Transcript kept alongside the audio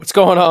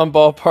What's going on,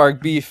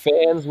 Ballpark Beef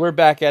fans? We're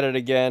back at it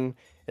again.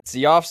 It's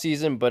the off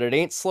season, but it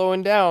ain't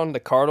slowing down. The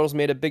Cardinals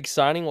made a big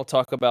signing. We'll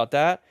talk about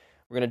that.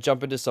 We're going to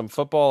jump into some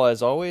football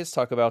as always,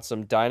 talk about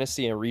some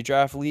dynasty and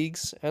redraft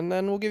leagues, and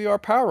then we'll give you our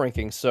power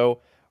rankings. So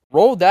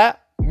roll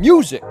that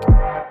music.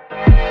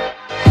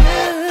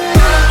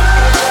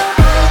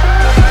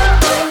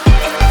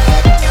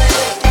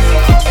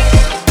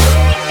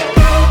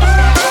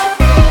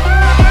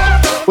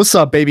 What's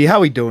up, baby? How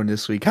we doing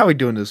this week,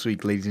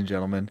 ladies and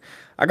gentlemen?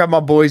 I got my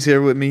boys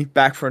here with me,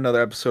 back for another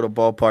episode of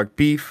Ballpark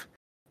Beef,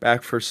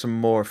 back for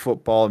some more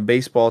football and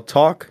baseball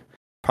talk,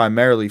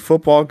 primarily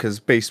football, because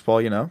baseball,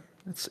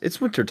 it's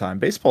wintertime.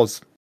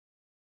 Baseball's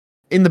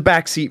in the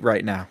back seat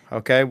right now,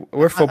 okay?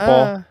 We're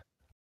football.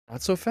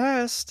 Not so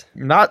fast.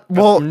 Got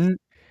some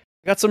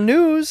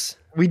news.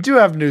 We do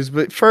have news,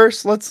 but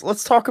first,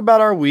 let's talk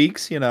about our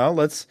weeks,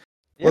 Happy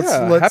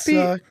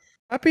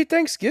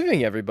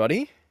Thanksgiving,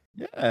 everybody.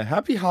 Yeah,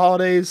 happy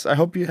holidays. I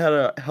hope you had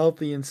a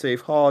healthy and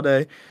safe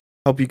holiday.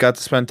 Hope you got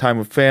to spend time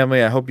with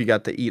family. I hope you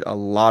got to eat a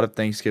lot of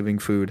Thanksgiving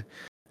food.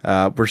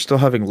 We're still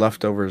having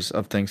leftovers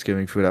of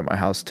Thanksgiving food at my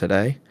house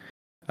today,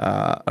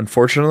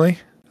 unfortunately.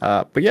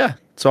 But yeah,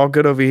 it's all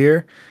good over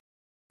here.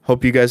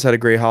 Hope you guys had a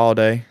great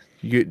holiday.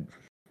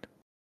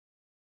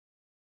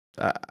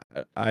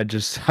 I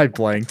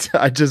blanked.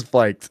 I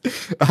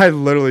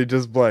literally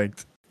just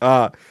blanked.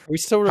 Are we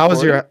still recording? How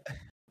was your?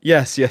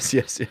 Yes.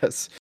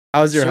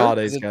 How was your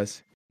holidays,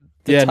 guys?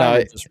 It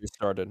just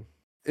restarted.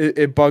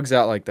 It bugs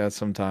out like that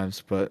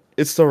sometimes, but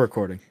it's still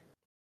recording.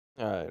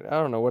 All right. I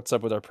don't know what's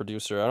up with our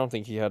producer. I don't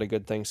think he had a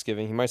good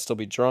Thanksgiving. He might still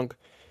be drunk.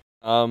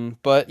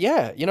 But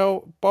yeah,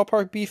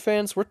 Ballpark Beef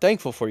fans, we're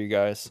thankful for you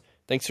guys.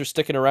 Thanks for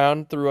sticking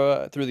around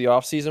through the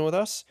off season with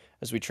us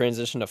as we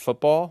transition to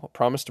football. I'll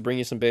promise to bring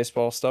you some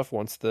baseball stuff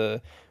once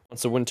the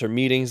winter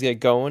meetings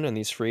get going and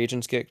these free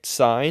agents get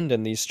signed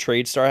and these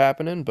trades start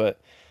happening. But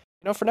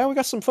for now, we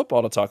got some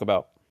football to talk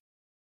about.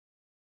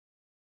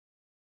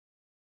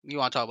 You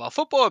want to talk about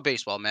football or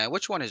baseball, man?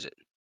 Which one is it?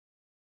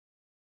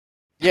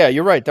 Yeah,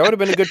 you're right. That would have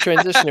been a good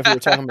transition if we were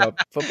talking about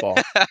football.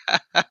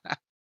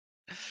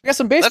 We got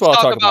some baseball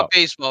Let's to talk talk about.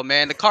 Baseball,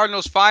 man. The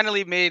Cardinals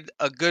finally made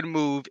a good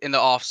move in the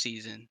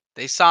offseason.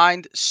 They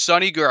signed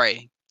Sonny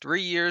Gray,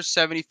 3 years,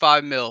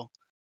 $75 million.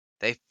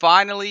 They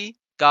finally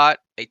got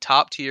a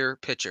top-tier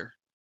pitcher.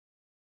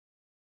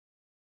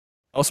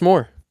 Tell us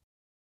more.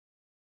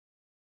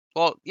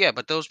 Well, yeah,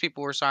 but those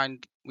people were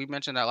signed. We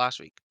mentioned that last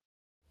week.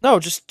 No,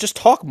 just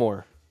talk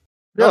more.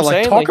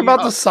 Yeah, talk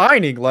about the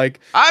signing. What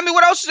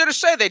else is there to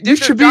say? They did their job.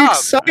 You should be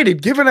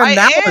excited. Give an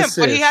analysis. I am,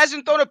 but he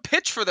hasn't thrown a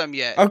pitch for them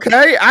yet.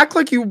 Okay, act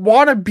like you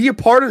want to be a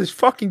part of this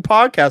fucking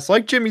podcast.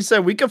 Like Jimmy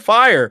said, we can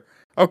fire.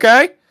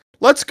 Okay,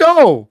 let's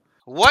go.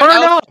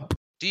 Turn up.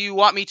 Do you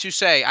want me to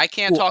say? I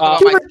can't talk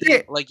about my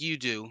team like you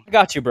do. I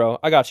got you, bro.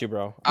 Yeah,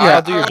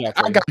 I'll do your job.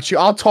 I got you.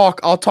 I'll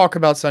talk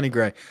about Sonny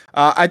Gray.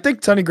 I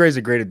think Sonny Gray is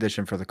a great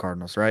addition for the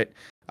Cardinals. Right.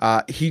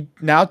 He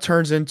now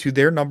turns into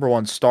their number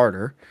one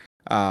starter.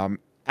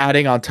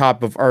 Adding on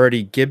top of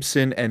already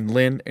Gibson and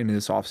Lynn in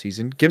this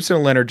offseason. Gibson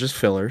and Lynn are just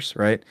fillers,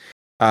 right?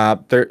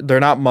 They're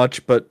not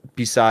much, but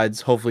besides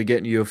hopefully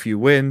getting you a few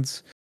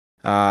wins,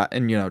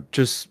 and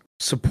just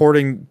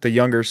supporting the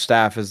younger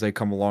staff as they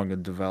come along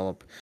and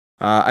develop.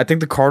 I think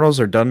the Cardinals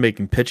are done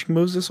making pitching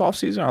moves this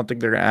offseason. I don't think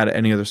they're going to add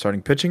any other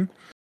starting pitching.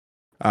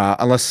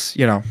 Unless,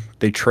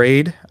 they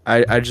trade.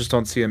 I just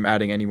don't see them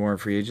adding any more in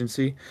free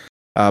agency.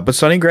 But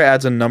Sonny Gray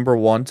adds a number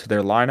one to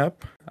their lineup,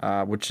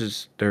 which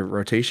is their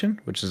rotation,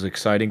 which is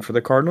exciting for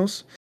the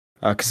Cardinals,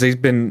 because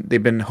they've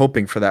been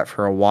hoping for that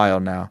for a while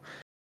now,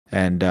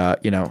 and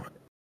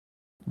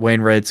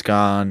Wainwright's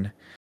gone,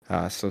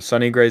 so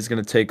Sonny Gray is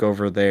going to take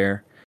over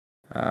there.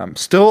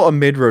 Still a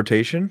mid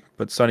rotation,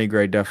 but Sonny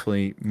Gray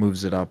definitely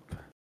moves it up.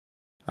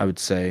 I would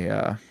say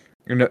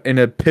in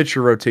a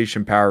pitcher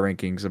rotation power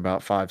rankings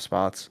about 5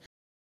 spots,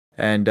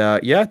 and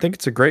I think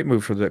it's a great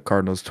move for the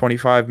Cardinals.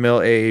 $25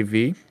 million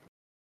AAV.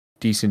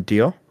 Decent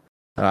deal.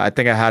 I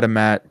think I had him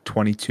at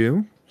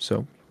 22,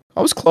 so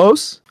I was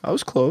close.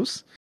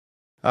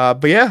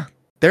 But yeah,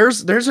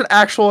 there's an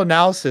actual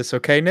analysis.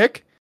 Okay,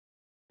 Nick?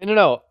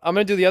 No. I'm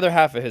gonna do the other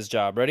half of his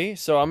job. Ready?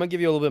 So I'm gonna give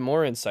you a little bit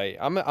more insight.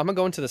 I'm gonna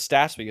go into the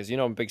stats because I'm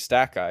a big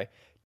stat guy.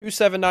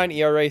 2.79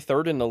 ERA,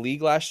 third in the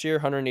league last year.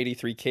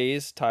 183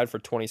 Ks, tied for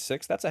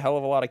 26. That's a hell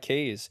of a lot of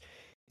Ks.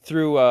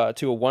 Through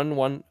to a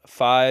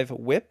 1.15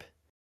 WHIP.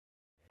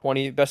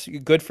 20 best,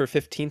 good for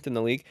 15th in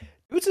the league.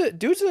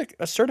 Dude's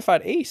a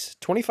certified ace.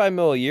 $25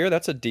 million a year,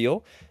 that's a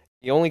deal.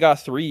 He only got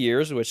 3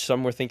 years, which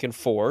some were thinking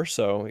 4,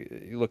 so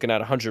you're looking at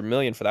 $100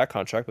 million for that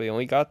contract, but he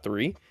only got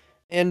 3.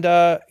 And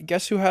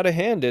guess who had a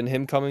hand in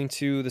him coming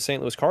to the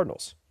St. Louis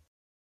Cardinals?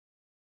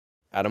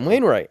 Adam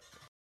Wainwright.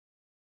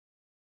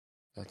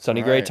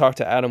 Sonny Gray talked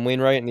to Adam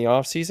Wainwright in the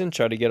offseason,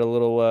 tried to get a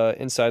little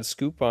inside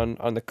scoop on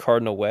the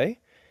Cardinal way.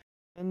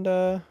 And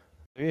there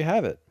you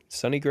have it.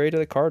 Sonny Gray to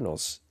the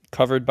Cardinals,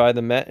 covered by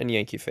the Met and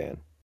Yankee fan.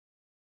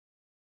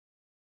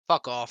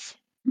 Fuck off.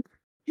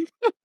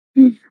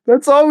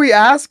 That's all we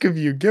ask of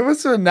you. Give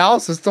us an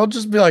analysis. Don't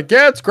just be like,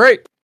 yeah, it's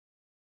great.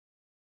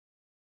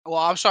 Well,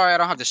 I'm sorry, I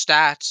don't have the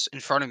stats in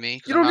front of me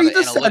because You I'm don't not need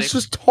an the stats. analytics.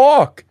 Just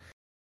talk,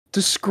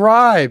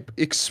 describe,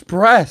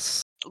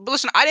 express. But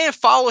listen, I didn't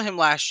follow him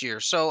last year,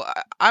 so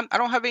I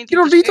don't have You anything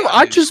don't to need say to.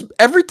 on him.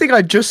 Everything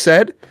I just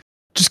said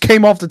just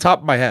came off the top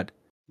of my head.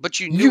 But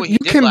you knew what he You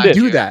did can last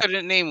do year. that. You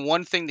couldn't name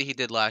one thing that he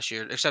did last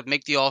year except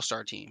make the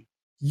All-Star team.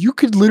 You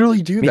could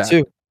literally do Me that.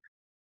 too.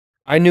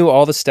 I knew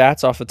all the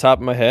stats off the top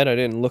of my head. I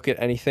didn't look at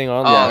anything Oh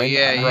online.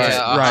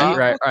 yeah,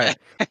 Right.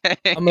 Okay.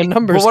 I'm a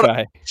numbers what-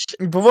 guy.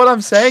 But what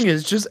I'm saying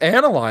is just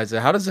analyze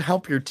it. How does it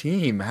help your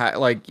team?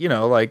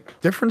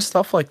 Like, different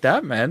stuff like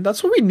that, man.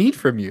 That's what we need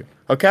from you.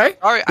 Okay?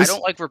 Sorry, I This,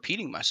 don't like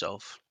repeating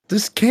myself.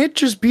 this can't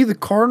just be the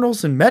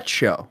Cardinals and Mets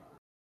show.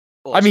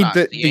 Well, I it's mean, not,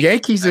 the it's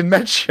Yankees and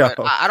Mets show.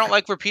 But I don't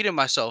like repeating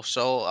myself,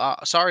 so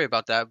sorry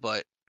about that.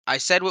 But I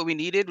said what we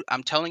needed.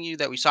 I'm telling you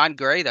that we signed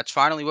Gray. That's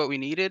finally what we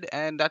needed,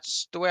 and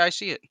that's the way I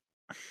see it.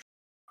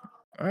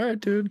 All right,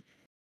 dude.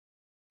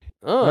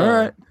 Uh, All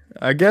right.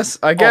 I guess.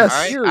 All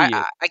right, Period.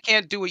 I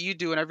can't do what you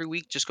do, and every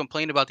week just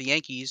complain about the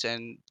Yankees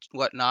and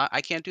whatnot.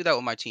 I can't do that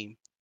with my team.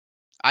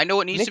 I know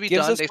what needs to Nick be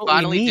gives done. us They what we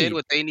finally did need.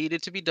 what they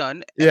needed to be done,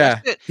 and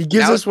that's Yeah. it. He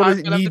gives Now us it's what time it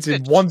for them to needs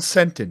in pitch. one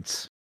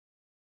sentence.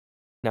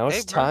 Now Hey,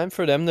 it's bro. time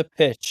for them to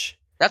pitch.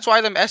 That's why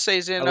them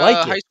essays in I like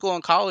high it. school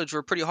and college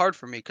were pretty hard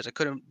for me because I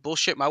couldn't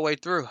bullshit my way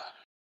through.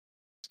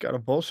 It's got a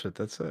bullshit.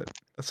 That's it.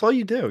 That's all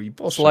you do. You It's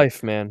bullshit.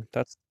 life, man.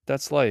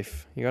 That's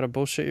life. You gotta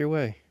bullshit your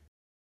way.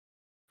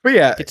 But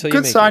yeah, Fake it till you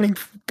good make it. signing.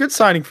 Good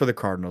signing for the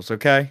Cardinals.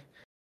 Okay.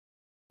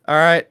 All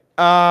right.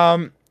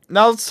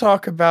 Now let's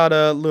talk about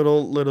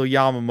little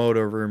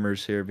Yamamoto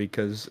rumors here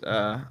because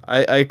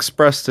I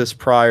expressed this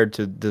prior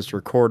to this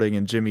recording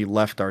and Jimmy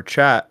left our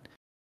chat.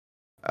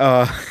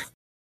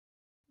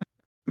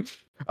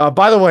 Uh,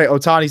 by the way,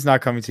 Otani's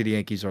not coming to the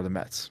Yankees or the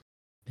Mets.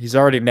 He's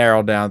already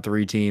narrowed down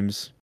 3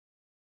 teams.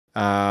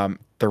 The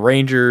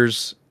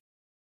Rangers,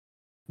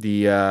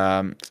 the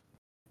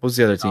what was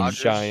the other team? Dodgers.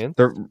 Giants.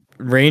 The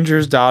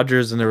Rangers,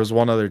 Dodgers, and there was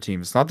one other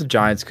team. It's not the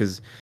Giants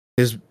because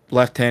his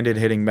left-handed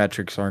hitting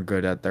metrics aren't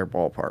good at their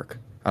ballpark.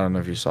 I don't know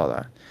if you saw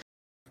that.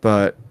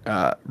 But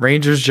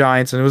Rangers,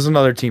 Giants, and it was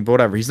another team, but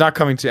whatever. He's not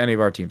coming to any of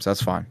our teams.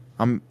 That's fine.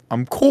 I'm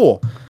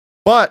cool.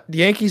 But the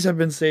Yankees have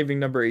been saving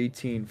number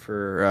 18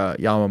 for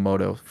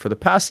Yamamoto for the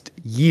past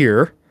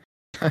year.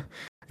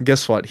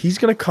 Guess what? He's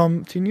going to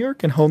come to New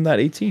York and hone that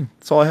 18.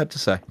 That's all I have to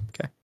say.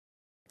 Okay.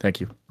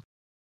 Thank you.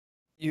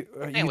 You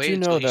Can't wait do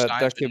until know he that signs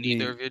that with could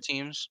neither be of your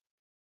teams.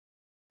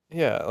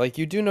 yeah, like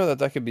you do know that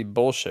that could be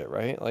bullshit,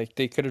 right? Like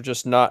they could have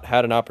just not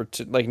had an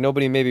opportunity. Like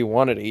nobody maybe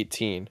wanted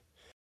 18.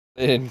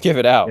 They didn't give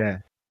it out. Yeah.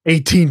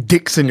 18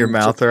 dicks in your And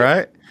mouth, just all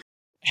like-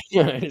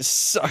 right?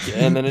 Just suck it,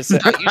 and then it's You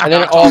and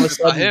then stop all of a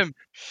talking about sudden him.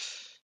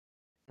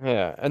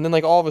 yeah, and then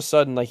like all of a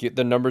sudden like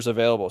the numbers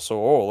available.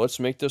 So let's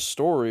make this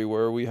story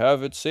where we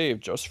have it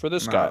saved just for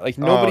this guy. No. Like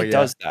Oh, nobody yeah.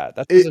 does that.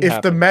 That doesn't If the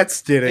happen.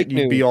 Mets did it, Fake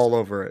you'd be news. all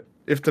over it.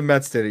 If the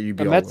Mets did it, you'd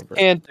be The all Mets over it.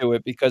 can't do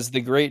it because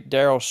the great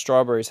Daryl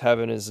Strawberry's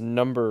having his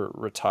number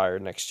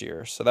retired next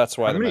year. So that's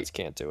why How the many- Mets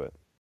can't do it.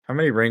 How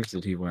many rings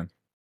did he win?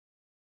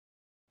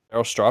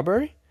 Daryl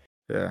Strawberry?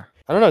 Yeah.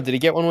 I don't know. Did he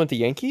get one with the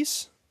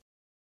Yankees?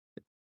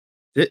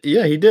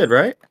 Yeah, he did,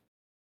 right? I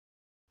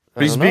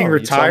But he's don't being know. You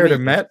tell retired me, a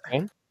Met.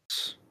 man.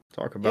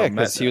 Talk about Yeah, Met.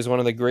 because he was one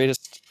of the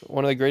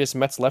greatest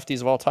Mets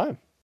lefties of all time.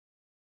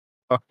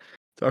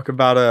 Talk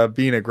about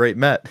being a great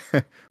Met.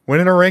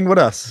 Winning a ring with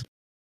us.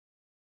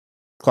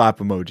 Clap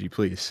emoji,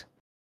 please.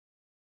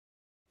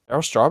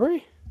 Daryl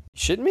Strawberry? You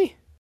shitting me?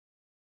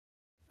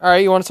 All right,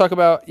 you want to talk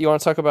about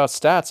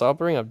stats? I'll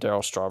bring up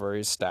Daryl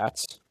Strawberry's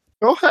stats.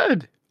 Go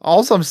ahead.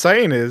 All I'm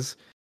saying is,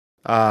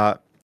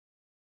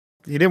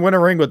 he didn't win a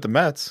ring with the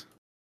Mets.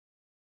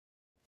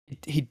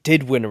 He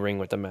did win a ring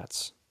with the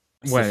Mets.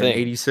 That's the When in thing.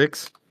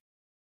 86?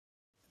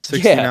 Yeah.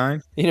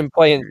 69? He didn't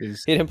play in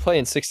Is he didn't play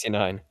in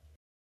 '69.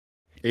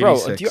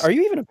 86. Bro, are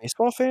you even a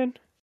baseball fan?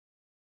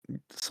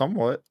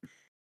 Somewhat.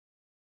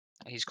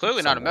 He's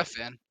clearly not a Met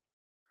fan.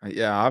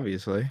 Yeah,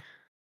 obviously.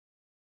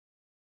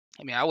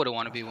 I mean, I wouldn't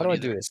want to be How one do I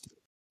either. do this?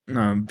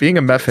 No, being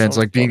a Met Dude, fan's someone's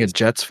like being a always-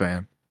 Jets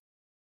fan.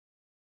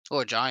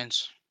 Or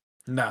Giants.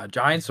 Nah,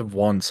 Giants have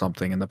won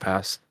something in the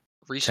past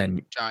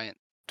Recent Giant.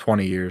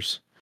 20 years.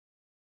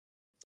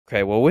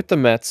 Okay, well with the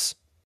Mets,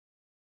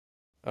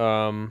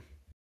 how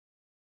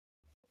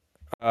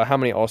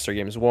many All-Star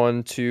games?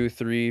 1, 2,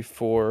 3,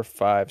 4,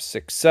 5,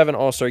 6, 7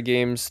 All-Star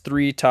games,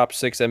 3 top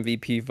 6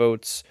 MVP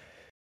votes,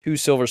 2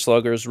 Silver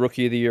Sluggers,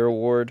 Rookie of the Year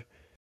award.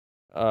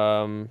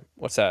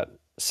 What's that?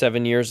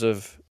 7 years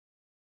of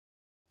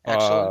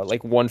Excellent.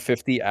 like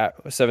 150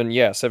 7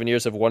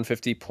 years of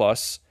 150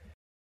 plus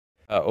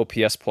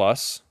OPS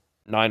plus.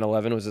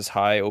 911 was his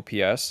high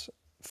OPS.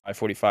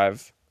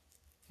 545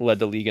 led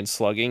the league in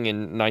slugging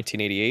in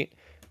 1988.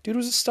 Dude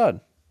was a stud.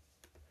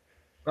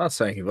 I'm not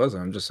saying he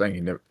wasn't. I'm just saying he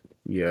never.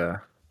 Yeah.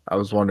 I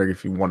was wondering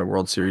if he won a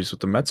World Series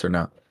with the Mets or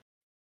not.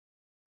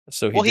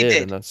 So he Well, he did,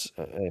 did. and that's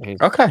he's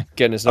Okay.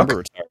 getting his number Okay.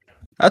 retired.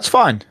 That's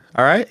fine.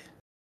 All right.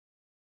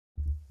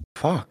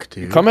 Fuck,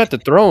 dude. Come at the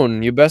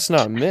throne, you best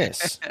not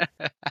miss.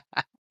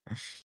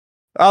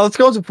 Let's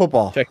go into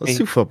football. Check Let's me.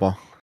 do football.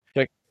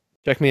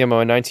 Check me on my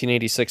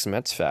 1986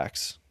 Mets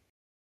facts.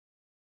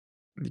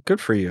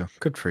 Good for you.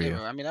 Good for Yeah,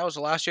 you. I mean, that was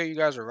the last year you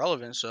guys were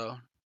relevant, so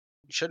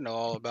you should know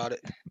all about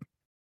it.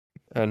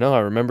 No, I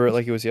remember it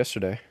like it was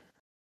yesterday.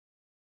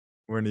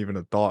 Weren't even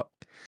a thought.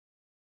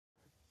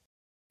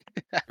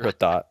 You're a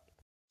thought.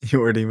 You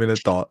weren't even a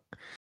thought.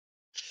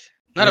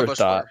 None You're of a us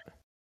thought.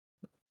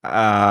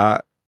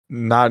 were.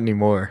 Not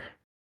anymore.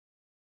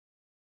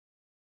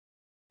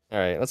 All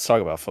right, let's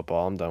talk about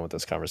football. I'm done with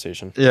this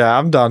conversation. Yeah,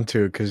 I'm done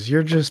too, because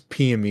you're just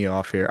peeing me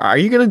off here. Are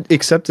you gonna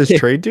accept this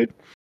trade, dude?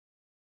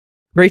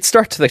 Great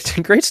start to this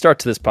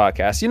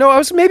podcast. You know, I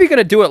was maybe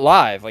gonna do it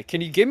live. Like,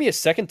 can you give me a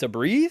second to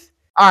breathe?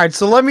 All right,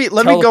 so let me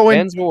Tell the go in.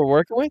 fans what we're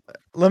working with.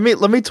 Let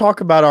me talk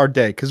about our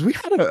day, because we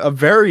had a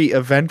very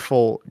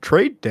eventful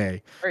trade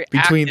day Very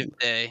between active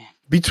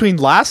day.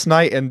 last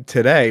night and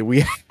today.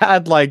 We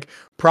had like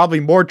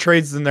probably more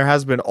trades than there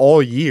has been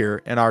all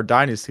year in our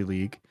dynasty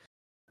league.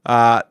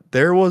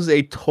 There was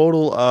a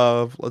total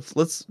of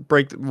let's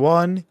break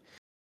one,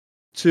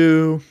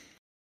 two.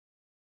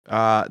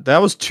 That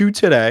was two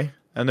today,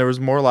 and there was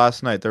more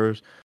last night. There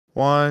was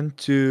one,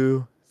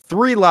 two,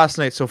 three last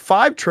night. So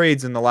 5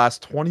 trades in the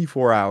last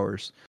 24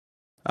 hours.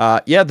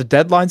 Yeah, the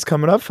deadline's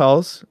coming up,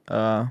 fellas.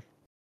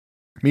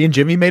 Me and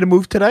Jimmy made a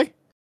move today.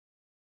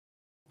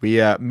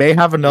 We may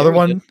have another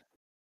we did. one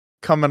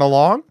coming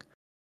along.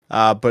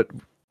 But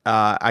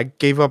I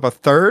gave up a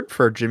third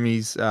for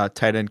Jimmy's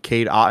tight end,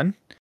 Cade Otton,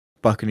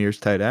 Buccaneers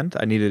tight end.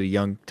 I needed a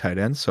young tight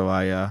end, so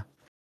I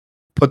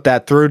put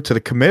that through to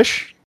the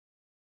commish.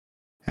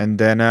 And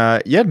then,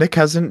 yeah, Nick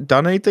hasn't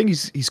done anything.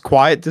 He's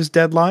quiet this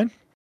deadline.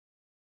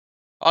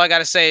 All I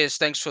gotta say is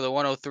thanks for the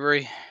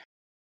 103.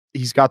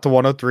 He's got the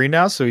 103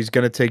 now, so he's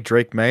going to take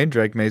Drake May, and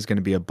Drake May is going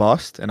to be a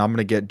bust. And I'm going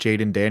to get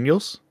Jaden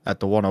Daniels at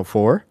the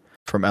 104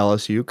 from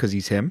LSU because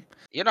he's him.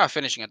 You're not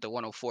finishing at the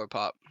 104,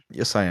 Pop.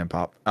 Yes, I am,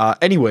 Pop.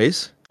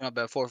 Anyways, You want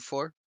to bet 4 for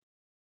 4?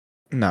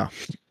 no.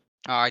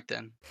 All right,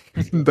 then.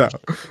 no.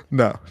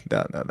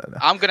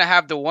 I'm gonna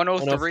have the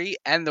 103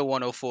 and the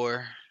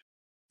 104.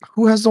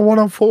 Who has the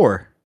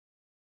 104?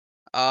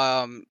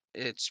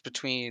 It's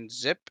between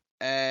Zip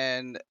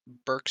and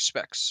Burke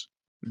Specs.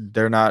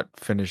 They're not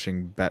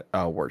finishing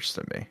worse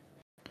than me.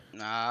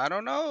 Nah, I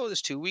don't know.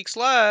 There's 2 weeks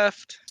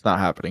left. It's not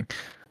happening.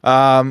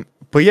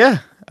 But yeah.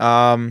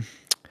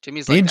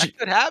 Jimmy's like, that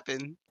could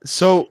happen.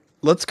 So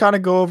let's kind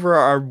of go over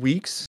our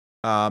weeks.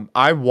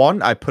 I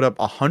won. I put up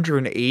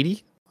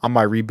 180 on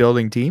my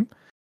rebuilding team.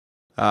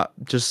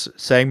 Just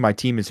saying my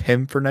team is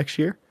him for next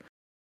year.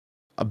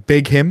 A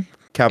big him.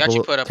 Got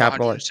you put up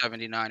capital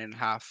 179 and a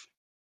half.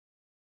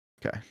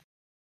 Okay.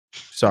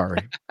 Sorry.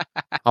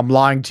 I'm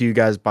lying to you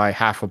guys by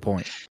half a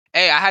point.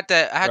 Hey, I had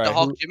to Right,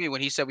 Hulk Jimmy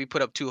when he said we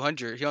put up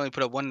 200. He only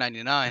put up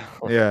 199.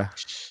 Yeah.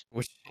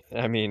 Which,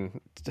 I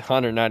mean,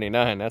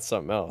 199. That's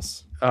something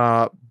else.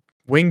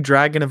 Winged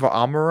Dragon of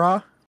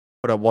Amara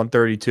put up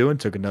 132 and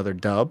took another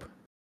dub.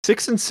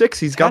 6-6.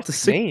 He's got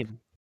the name.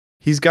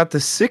 He's got the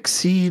 6th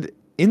seed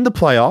in the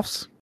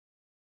playoffs.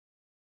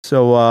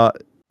 So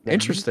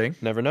interesting.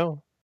 Never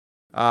know.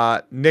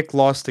 Nick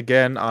lost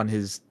again on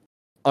his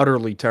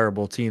utterly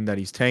terrible team that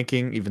he's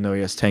tanking, even though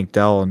he has Tank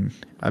Dell, and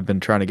I've been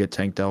trying to get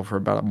Tank Dell for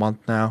about a month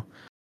now.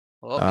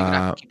 Well, you're gonna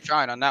have to keep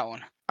trying on that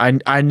one.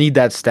 I need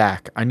that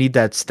stack. I need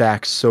that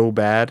stack so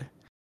bad.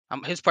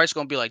 His price is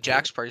gonna be like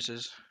Jack's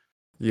prices.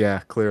 Yeah,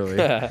 clearly.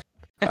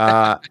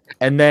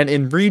 And then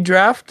in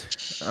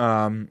redraft,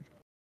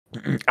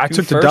 I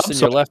took the dub. In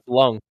So your left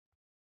lung.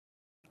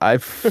 I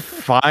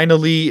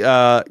finally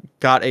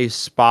got a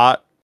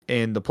spot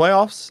in the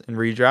playoffs in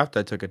redraft.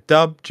 I took a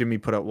dub. Jimmy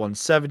put up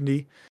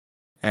 170,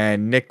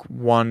 and Nick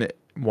won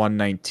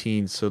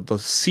 119. So the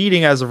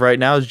seeding as of right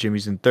now is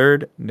Jimmy's in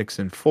 3rd, Nick's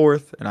in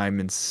 4th, and I'm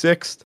in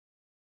 6th.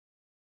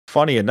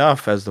 Funny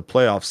enough, as the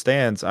playoff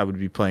stands, I would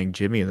be playing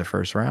Jimmy in the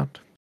first round.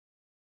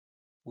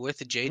 With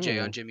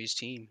JJ on Jimmy's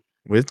team.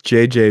 With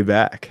JJ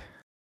back.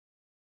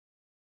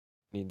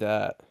 Need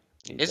that.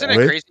 Isn't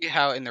it crazy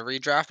how in the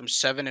redraft I'm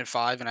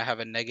 7-5 and I have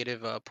a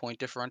negative point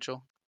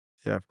differential?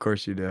 Yeah, of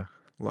course you do.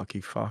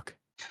 Lucky fuck.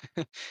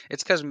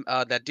 It's because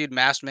that dude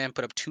Masked Man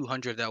put up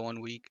 200 that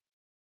 1 week.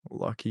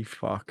 Lucky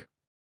fuck.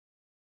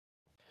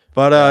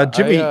 But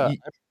Jimmy, I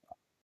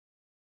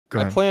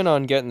plan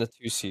on getting the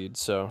 2 seed,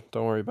 so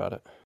don't worry about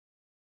it.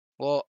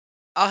 Well,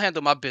 I'll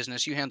handle my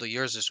business. You handle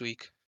yours this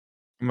week.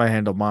 I might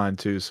handle mine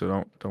too,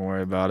 so don't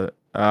worry about it.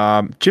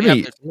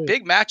 Jimmy,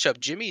 big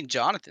matchup, Jimmy and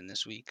Jonathan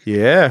this week.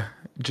 Yeah,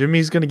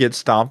 Jimmy's gonna get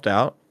stomped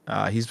out.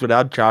 He's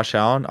without Josh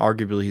Allen,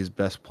 arguably his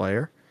best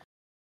player.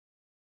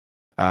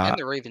 And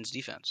the Ravens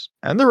defense.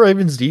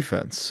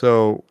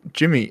 So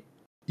Jimmy,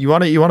 you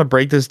wanna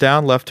break this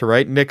down left to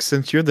right? Nick,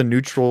 since you're the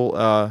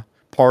neutral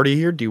party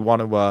here, do you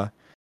want to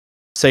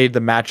say the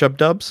matchup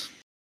dubs?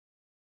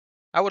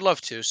 I would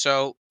love to.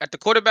 So at the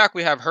quarterback,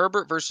 we have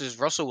Herbert versus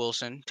Russell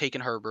Wilson,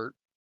 taking Herbert.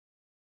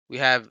 We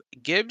have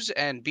Gibbs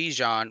and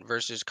Bijan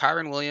versus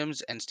Kyron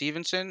Williams and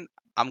Stevenson.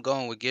 I'm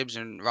going with Gibbs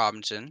and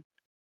Robinson.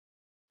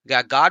 We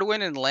got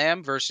Godwin and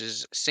Lamb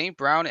versus St.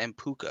 Brown and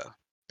Puka.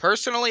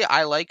 Personally,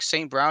 I like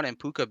St. Brown and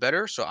Puka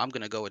better, so I'm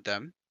going to go with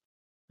them.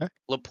 Okay.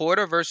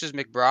 Laporta versus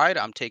McBride.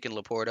 I'm taking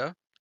Laporta.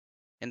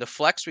 In the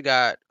flex, we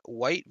got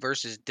White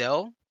versus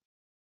Dell.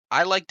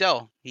 I like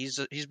Dell. He's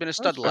been a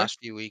stud That's the fair. last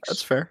few That's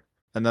weeks. fair.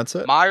 And that's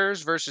it.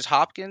 Myers versus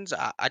Hopkins.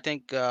 I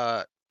think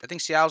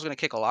Seattle's going to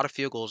kick a lot of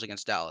field goals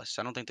against Dallas.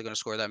 I don't think they're going to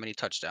score that many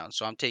touchdowns.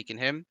 So I'm taking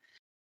him.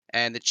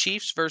 And the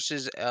Chiefs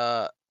versus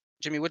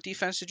Jimmy. What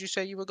defense did you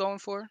say you were going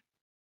for?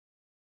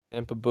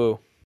 Tampa Boo.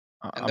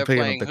 And I'm they're picking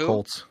up playing the who?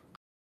 Colts.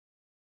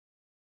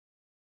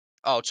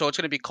 Oh, so it's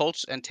going to be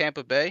Colts and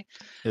Tampa Bay.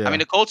 I mean, Yeah.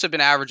 the Colts have been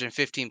averaging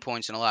 15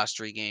 points in the last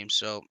 3 games.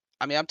 So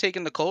I mean, I'm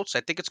taking the Colts.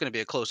 I think it's going to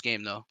be a close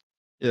game though.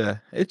 Yeah,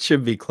 it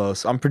should be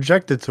close. I'm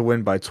projected to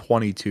win by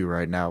 22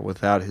 right now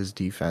without his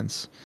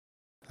defense.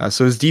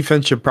 So his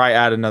defense should probably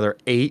add another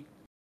 8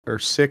 or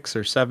 6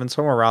 or 7,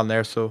 somewhere around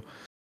there. So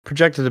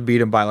projected to beat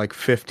him by like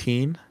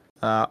 15.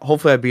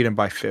 Hopefully I beat him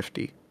by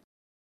 50.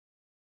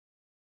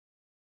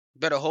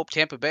 Better hope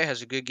Tampa Bay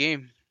has a good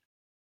game.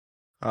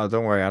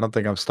 Don't worry, I don't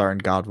think I'm starting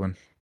Godwin.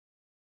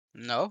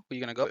 No, who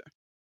you going to go?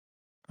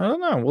 I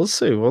don't know. We'll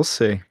see. We'll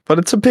see. But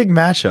it's a big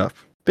matchup.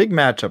 Big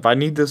matchup. I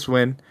need this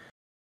win.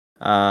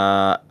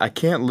 I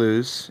can't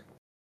lose.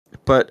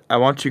 But I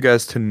want you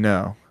guys to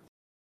know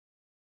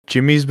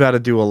Jimmy's about to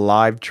do a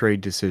live trade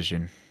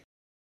decision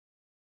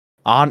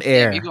on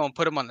Damn, you air going to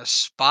put him on the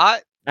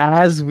spot?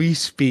 as we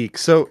speak.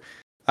 So,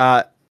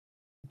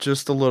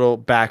 just a little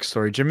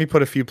backstory. Jimmy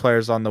put a few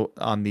players on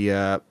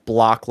the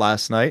block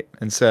last night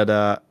and said,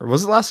 or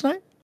was it last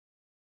night?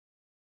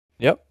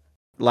 Yep.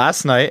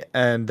 Last night,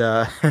 and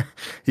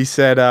he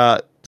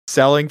said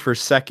selling for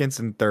seconds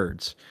and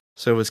thirds.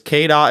 So it was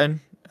Kate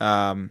Otten,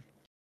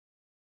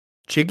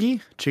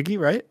 Chiggy,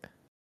 right?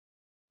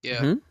 Yeah.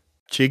 Mhm.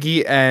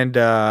 Chiggy and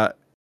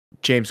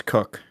James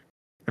Cook.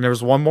 And there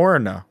was one more or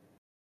no?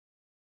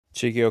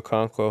 Chiggy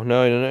Okonkwo.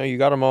 No, you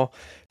got them all.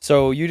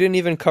 So you didn't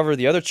even cover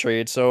the other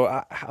trade.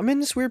 So I'm in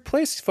this weird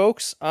place,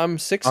 folks. I'm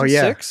 6 Oh, and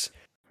yeah. 6.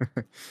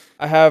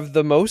 I have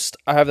the most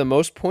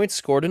points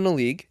scored in the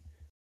league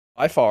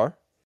by far.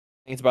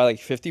 I think it's by like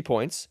 50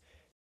 points.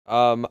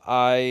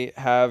 I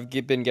have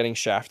been getting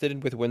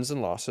shafted with wins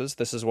and losses.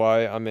 This is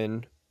why I'm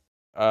in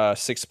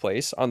 6th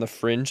place on the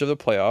fringe of the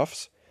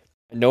playoffs.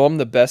 I know I'm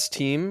the best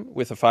team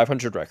with a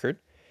 500 record.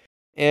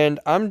 And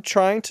I'm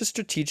trying to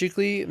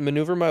strategically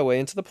maneuver my way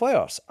into the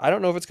playoffs. I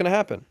don't know if it's going to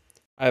happen.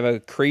 I have a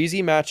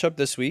crazy matchup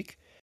this week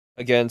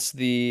against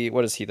the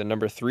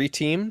number 3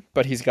 team,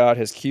 but he's got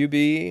his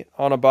QB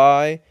on a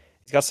bye.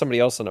 He's got somebody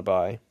else on a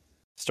bye,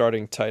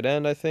 starting tight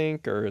end, I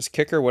think, or his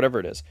kicker, whatever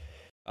it is.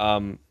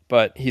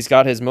 But he's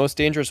got his most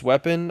dangerous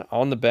weapon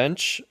on the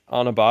bench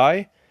on a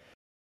bye,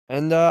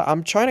 and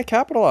I'm trying to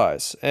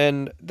capitalize.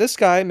 And this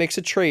guy makes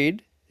a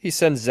trade. He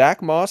sends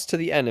Zach Moss to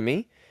the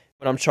enemy.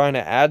 But I'm trying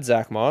to add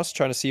Zach Moss,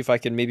 trying to see if I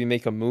can maybe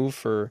make a move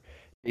for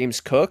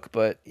James Cook.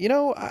 But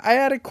I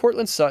added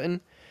Cortland Sutton.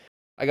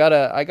 I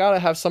gotta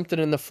have something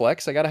in the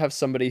flex. I gotta have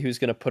somebody who's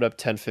gonna put up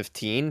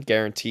 10-15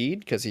 guaranteed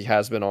because he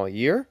has been all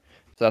year.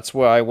 So that's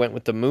why I went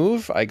with the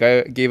move.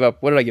 Gave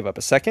up. What did I give up?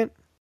 A second?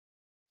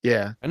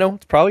 Yeah. I know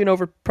it's probably an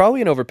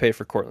overpay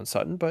for Cortland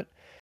Sutton, but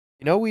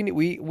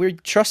we're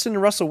trusting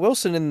Russell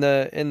Wilson in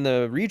the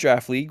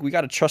redraft league. We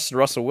got to trust in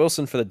Russell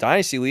Wilson for the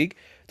dynasty league.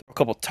 Throw a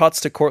couple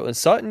tuts to Cortland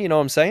Sutton. You know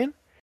what I'm saying?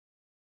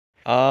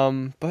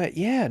 But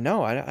yeah,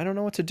 no, I don't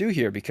know what to do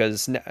here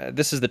because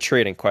this is the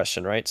trading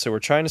question, right? So we're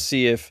trying to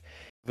see if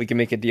we can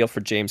make a deal for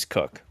James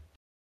Cook.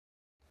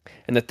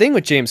 And the thing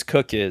with James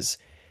Cook is,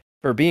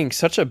 for being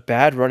such a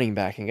bad running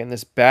back and getting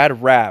this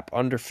bad rap,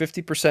 under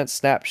 50%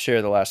 snap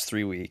share the last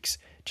 3 weeks,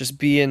 just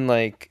being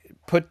like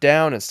put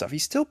down and stuff, he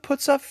still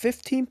puts up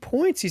 15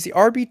 points. He's the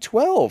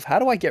RB12. How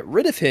do I get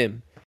rid of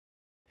him?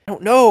 I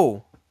don't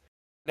know.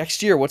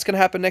 Next year, what's going to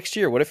happen next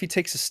year? What if he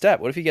takes a step?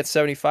 What if he gets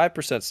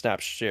 75% snap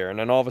share and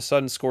then all of a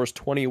sudden scores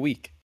 20 a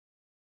week?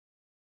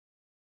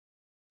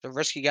 The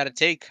risk you got to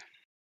take.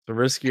 The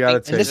risk you I got to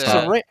think And take. this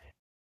is a rant.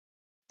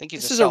 I think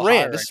he's This a is a sell high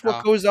rant. This right is what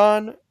now. goes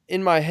on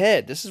in my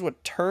head. This is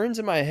what turns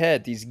in my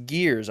head, these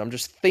gears. I'm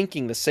just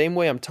thinking the same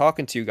way I'm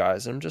talking to you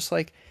guys. And I'm just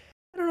like,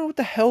 I don't know what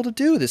the hell to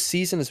do. This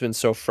season has been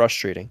so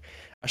frustrating.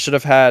 I should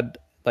have had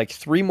like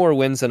 3 more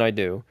wins than I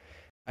do.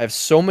 I have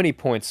so many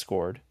points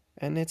scored.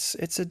 And it's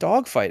a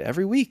dogfight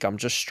every week. I'm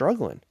just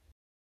struggling.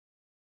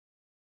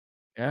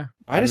 Yeah.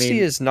 Dynasty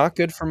is not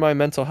good for my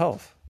mental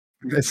health.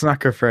 It's not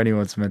good for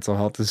anyone's mental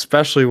health,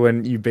 especially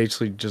when you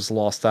basically just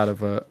lost out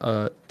of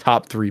a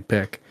top 3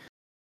 pick.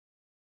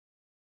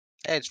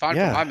 Hey, it's fine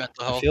for my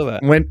mental I health. feel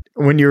that.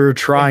 When you were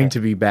trying Yeah. to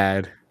be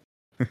bad.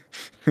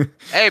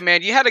 Hey,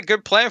 man, you had a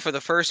good plan for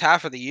the first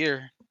half of the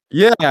year.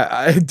 Yeah,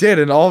 I did,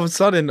 and all of a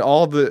sudden,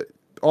 all the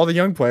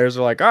young players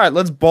are like, "All right,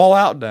 let's ball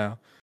out now."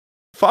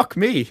 Fuck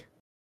me.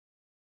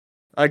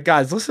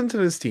 Guys, listen to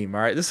this team.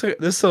 All right, this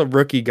is a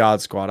rookie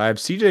god squad. I have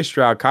C.J.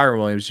 Stroud, Kyron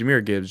Williams,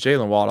 Jahmyr Gibbs,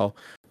 Jalen Waddle,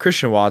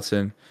 Christian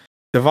Watson,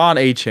 Devon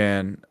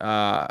Achane.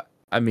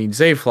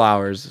 Zay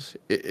Flowers.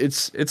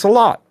 It's a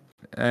lot,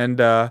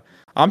 and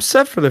I'm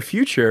set for the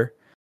future.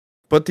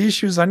 But the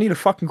issue is, I need a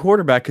fucking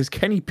quarterback because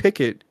Kenny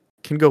Pickett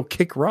can go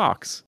kick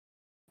rocks.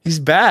 He's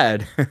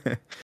bad.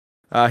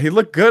 He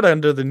looked good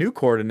under the new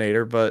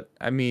coordinator, but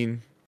I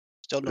mean,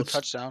 Still no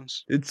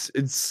touchdowns.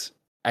 it's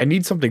I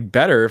need something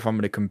better if I'm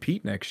going to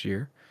compete next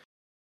year.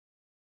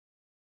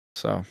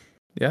 So,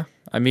 yeah.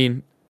 I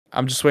mean,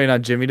 I'm just waiting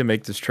on Jimmy to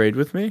make this trade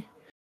with me.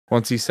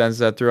 Once he sends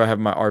that through, I have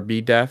my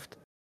RB deft.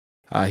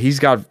 He's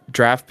got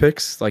draft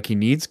picks like he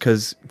needs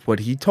because what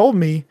he told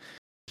me,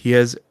 he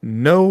has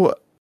no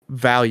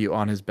value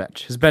on his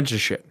bench. His bench is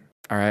shit.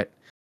 All right.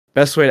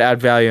 Best way to add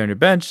value on your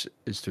bench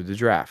is through the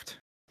draft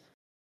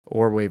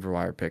or waiver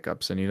wire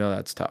pickups. And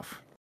that's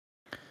tough.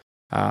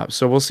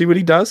 So we'll see what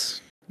he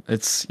does.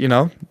 It's,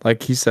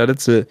 like he said,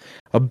 it's a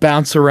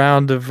bounce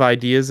around of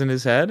ideas in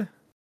his head.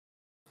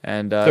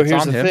 And So it's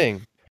here's on the him.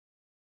 thing.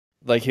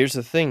 Here's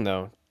the thing,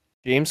 though.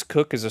 James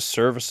Cook is a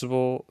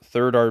serviceable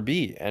third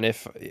RB, and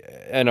if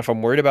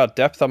I'm worried about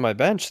depth on my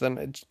bench,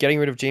 then getting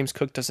rid of James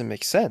Cook doesn't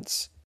make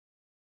sense.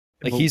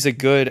 He's a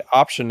good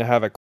option to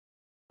have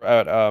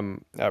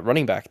at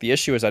running back. The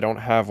issue is I don't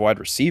have wide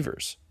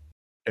receivers.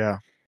 Yeah.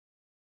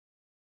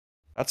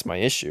 That's my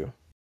issue.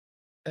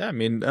 Yeah, I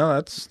mean, no,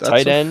 that's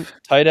tight end.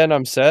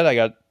 I'm set. I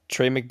got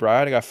Trey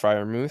McBride. I got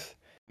Freiermuth.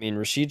 I mean,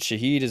 Rashid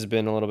Shaheed has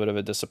been a little bit of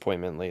a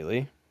disappointment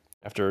lately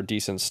after a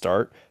decent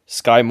start.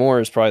 Sky Moore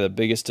is probably the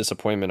biggest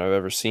disappointment I've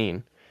ever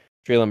seen.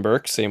 Traylon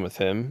Burks, same with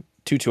him.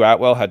 Tutu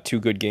Atwell had 2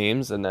 good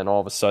games, and then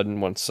all of a sudden,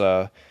 once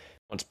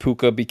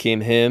Puka became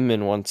him,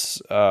 and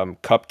once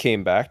Cup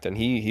came back, then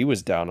he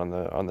was down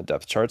on the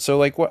depth chart. So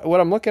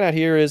what I'm looking at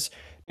here is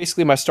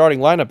basically my starting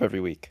lineup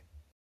every week.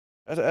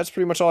 That's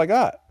pretty much all I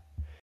got.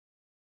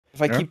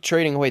 If I keep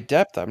trading away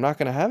depth, I'm not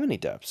going to have any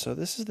depth. So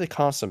this is the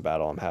constant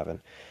battle I'm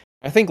having.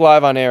 I think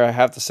live on air, I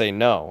have to say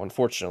no.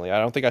 Unfortunately, I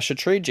don't think I should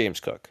trade James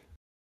Cook.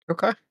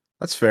 Okay,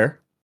 that's fair.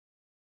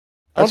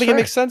 I don't think it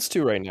makes sense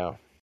to right now.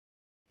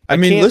 I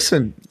mean,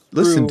 listen,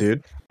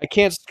 dude. I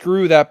can't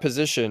screw that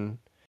position.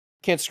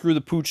 Can't screw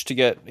the pooch to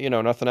get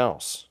nothing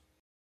else.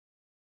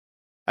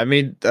 I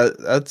mean,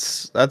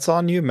 that's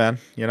on you, man.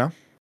 Yeah,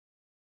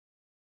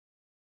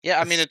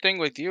 I mean, the thing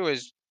with you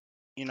is,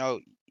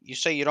 you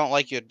say you don't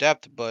like your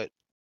depth, but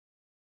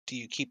do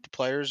you keep the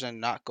players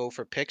and not go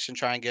for picks and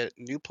try and get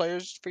new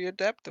players for your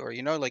depth, or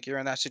you're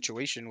in that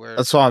situation where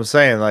that's what I'm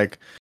saying. Like,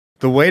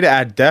 the way to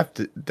add depth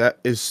that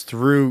is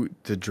through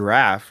the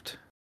draft,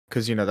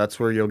 because that's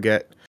where you'll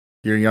get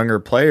your younger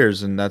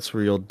players and that's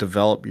where you'll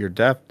develop your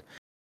depth.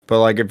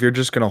 But if you're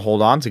just gonna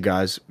hold on to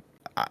guys,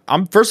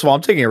 I'm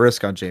taking a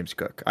risk on James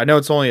Cook. I know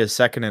it's only a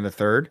second and a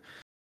third,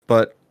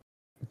 but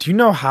do you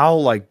know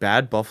how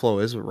bad Buffalo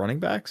is with running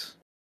backs?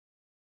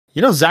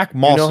 Zach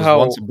Moss was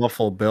once a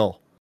Buffalo Bill.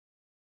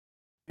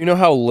 You know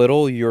how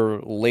little your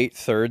late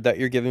third that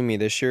you're giving me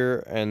this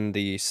year and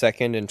the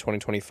second in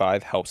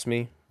 2025 helps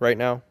me right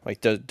now?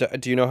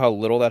 Do you know how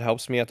little that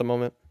helps me at the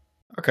moment?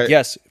 Okay.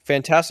 Yes,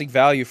 fantastic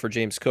value for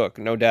James Cook,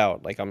 no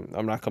doubt.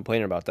 I'm not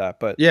complaining about that,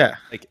 but yeah,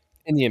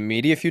 in the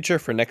immediate future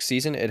for next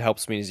season, it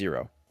helps me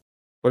 0.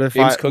 What if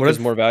James Cook is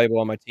more valuable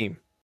on my team?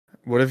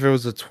 What if it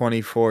was a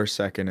 24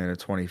 second and a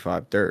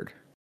 25 third?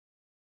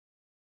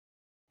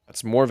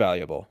 That's more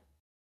valuable.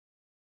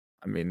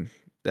 I mean,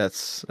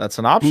 that's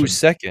an option. Who's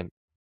second?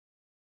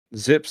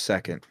 Zip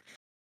second.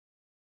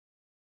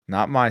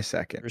 Not my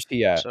second. Where's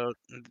he at? So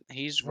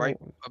he's right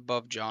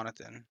above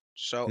Jonathan.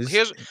 So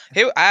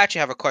I actually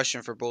have a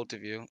question for both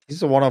of you.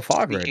 He's a 105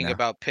 right now. Speaking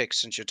about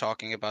picks, since you're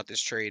talking about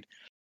this trade.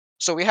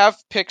 So we have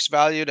picks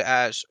valued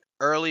as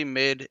early,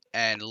 mid,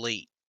 and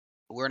late.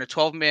 We're in a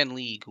 12-man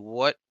league.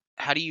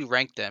 How do you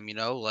rank them?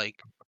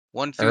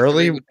 1 through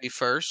 3 would be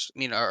first.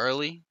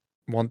 Early.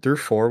 1 through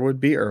 4 would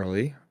be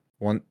early.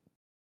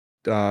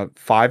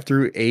 5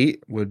 through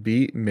 8 would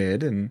be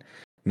mid, and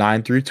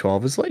 9 through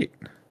 12 is late.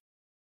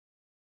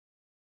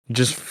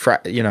 Just Well,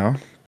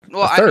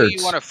 I know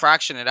you want to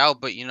fraction it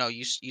out, but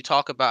you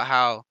talk about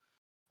how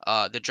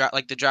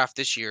the draft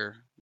this year,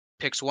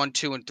 picks 1,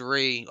 2, and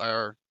 3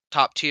 are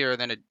top tier,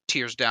 then it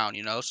tiers down.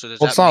 So does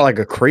that it's not like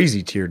a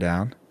crazy tier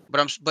down.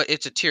 But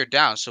it's a tier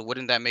down. So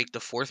wouldn't that make the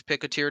 4th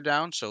pick a tier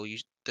down? So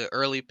the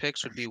early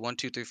picks would be 1,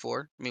 2, 3,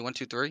 4. I mean 1,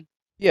 2, 3.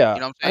 Yeah,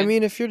 You know what I'm saying? I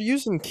mean, if you're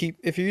using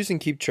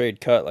keep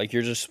trade cut,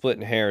 you're just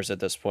splitting hairs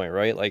at this point,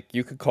 right?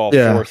 You could call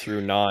 4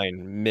 through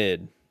 9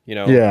 mid,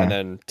 and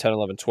then 10,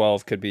 11,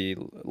 12 could be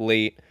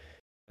late,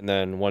 and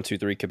then 1, 2,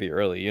 3 could be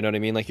early. You know what I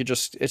mean?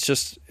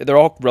 They're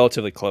all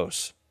relatively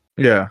close.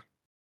 Yeah.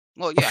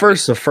 Well, yeah.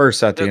 First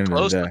at the end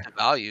of the day. But the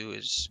value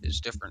is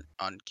different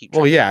on keep.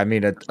 Well, yeah, I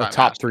mean a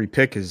top 3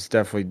 pick is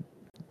definitely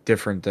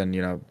different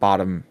than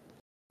bottom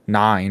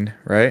 9,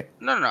 right?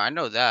 No, I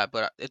know that,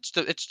 but it's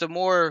the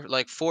more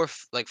 4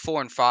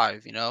 and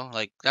 5.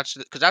 That's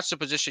because that's the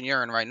position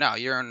you're in right now.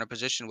 You're in a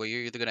position where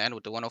you're either going to end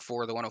with the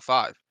 104 or the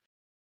 105.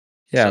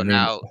 Yeah, so I mean,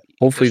 now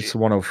hopefully it's the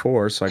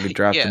 104, so I could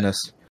draft yeah.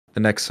 the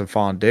next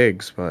Stephon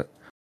Diggs, but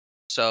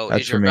so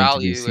is your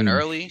value an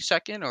early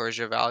second or is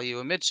your value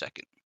a mid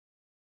second?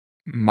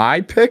 My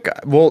pick,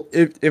 well,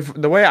 if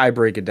the way I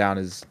break it down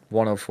is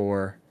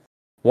 104,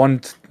 1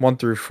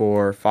 through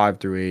 4, 5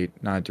 through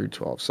 8, 9 through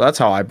 12. So that's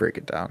how I break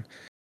it down.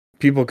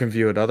 People can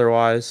view it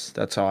otherwise.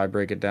 That's how I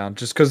break it down.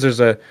 Just because there's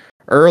a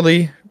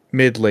early,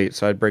 mid, late,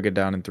 so I'd break it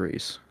down in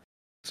 3s.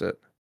 That's it.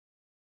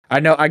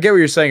 I know I get what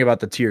you're saying about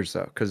the tiers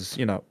though, because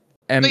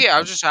And But yeah, I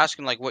was just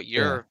asking like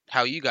yeah.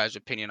 how you guys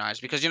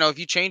opinionize because if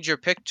you change your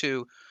pick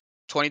to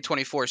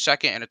 2024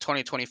 second and a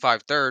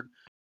 2025 third,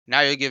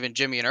 now you're giving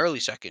Jimmy an early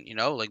second.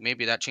 Like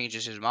maybe that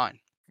changes his mind.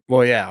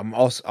 Well, yeah,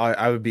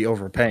 I would be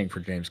overpaying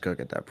for James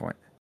Cook at that point.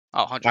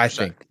 Oh,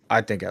 100%.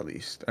 I think at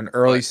least an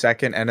early But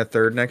second and a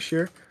third next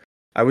year.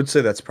 I would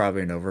say that's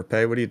probably an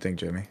overpay. What do you think,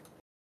 Jimmy?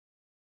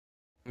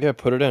 Yeah,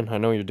 put it in. I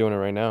know you're doing it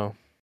right now.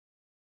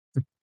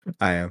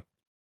 I am.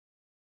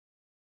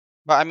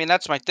 but I mean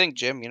that's my thing,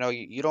 Jim.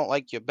 You don't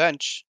like your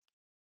bench,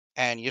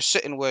 and you're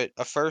sitting with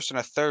a first and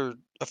a third,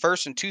 a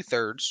first and two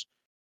thirds,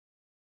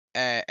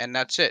 and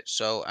that's it.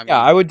 So I Yeah, mean,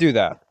 I would do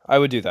that. I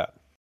would do that.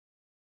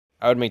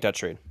 I would make that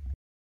trade.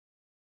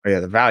 Oh, yeah,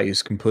 the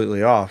value's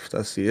completely off.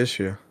 That's the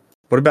issue.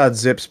 What about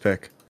Zip's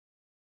pick?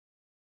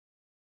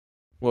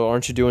 Well,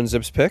 aren't you doing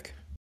Zip's pick?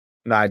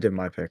 No, I did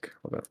my pick.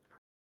 Hold up.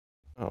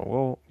 Oh,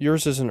 well,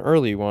 yours is an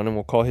early one, and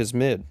we'll call his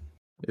mid.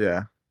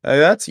 Yeah,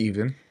 that's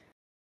even.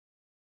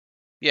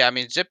 yeah, I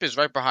mean Zip is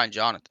right behind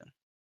Jonathan.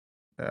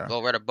 Yeah,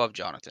 Well, right above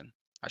Jonathan,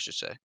 I should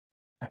say.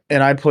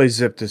 and I play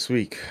Zip this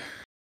week.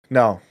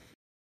 No,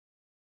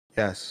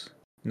 yes,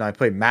 no, I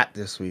played Matt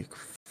this week.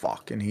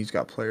 Fuck, and he's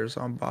got players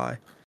on bye.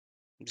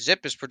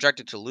 Zip is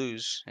projected to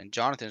lose, and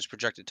Jonathan is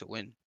projected to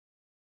win,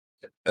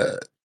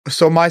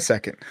 So my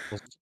second.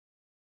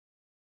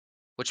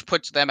 which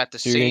puts them at the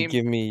So you're gonna same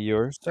give me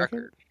your second?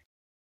 record.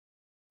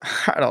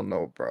 I don't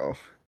know, bro.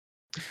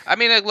 I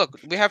mean, like, look,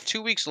 we have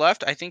 2 weeks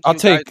left. I think I'll you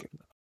guys,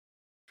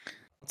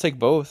 take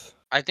both.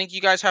 I think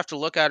you guys have to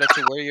look at it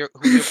to who you're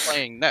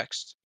playing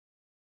next.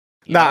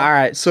 You Nah, know? all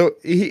right. So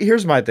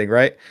here's my thing,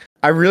 right?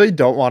 I really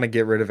don't want to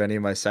get rid of any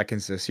of my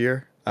seconds this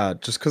year,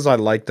 just because I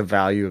like the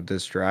value of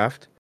this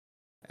draft,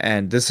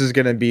 and this is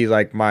gonna be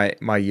like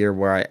my year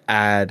where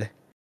I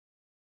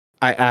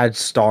add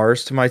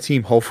stars to my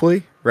team.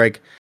 Hopefully,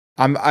 like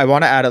I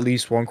want to add at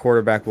least one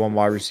quarterback, one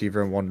wide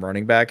receiver, and one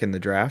running back in the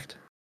draft.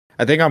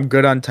 I think I'm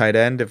good on tight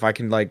end. If I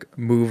can like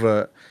move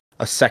a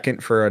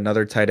second for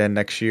another tight end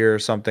next year or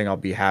something, I'll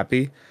be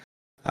happy.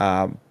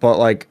 But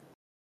like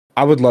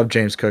I would love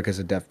James Cook as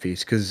a depth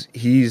piece because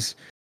he's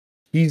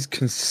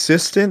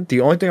consistent.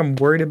 The only thing I'm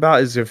worried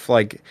about is if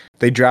like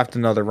they draft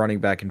another running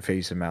back and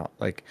phase him out,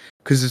 like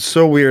because it's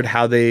so weird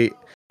how they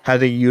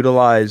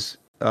utilize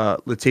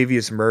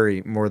Latavius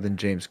Murray more than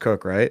James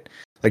Cook, right?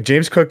 Like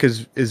James Cook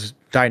is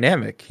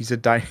dynamic. He's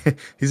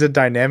a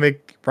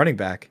dynamic running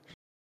back,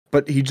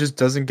 but he just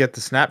doesn't get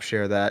the snap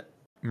share that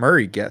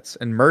Murray gets.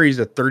 And Murray's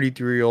a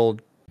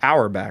 33-year-old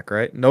power back,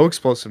 right? No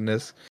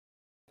explosiveness.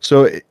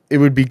 So it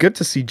would be good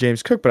to see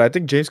James Cook, but I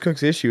think James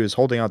Cook's issue is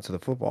holding on to the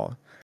football.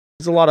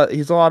 He's a lot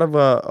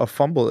of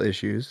fumble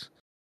issues,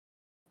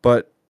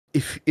 but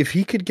if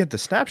he could get the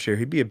snap share,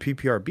 he'd be a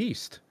PPR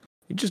beast.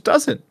 He just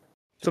doesn't.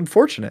 It's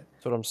unfortunate.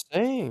 That's what I'm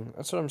saying.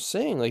 That's what I'm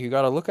saying. Like you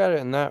got to look at it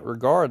in that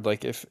regard.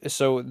 Like if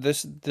so,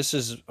 this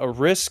is a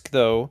risk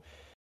though,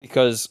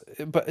 because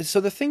but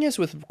so the thing is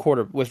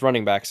with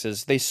running backs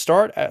is they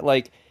start at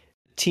like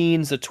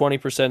teens to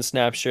 20%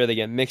 snap share. They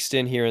get mixed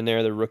in here and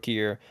there the rookie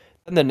year.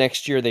 Then the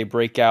next year they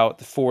break out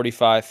the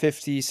 45,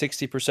 50,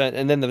 60%.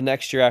 And then the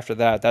next year after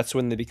that, that's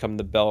when they become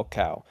the bell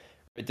cow.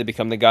 Right? They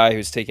become the guy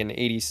who's taken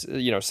 80,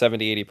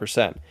 70,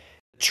 80%. The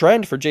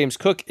trend for James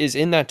Cook is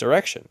in that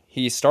direction.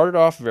 He started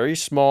off very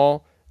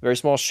small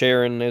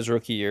share in his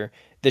rookie year.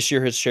 This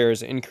year his share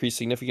has increased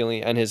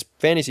significantly and his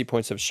fantasy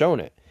points have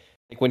shown it.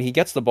 Like when he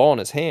gets the ball in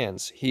his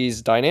hands,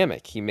 he's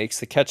dynamic. He makes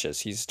the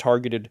catches. He's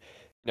targeted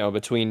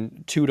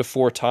between 2 to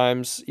 4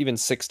 times, even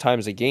 6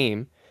 times a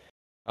game,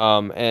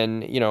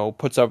 and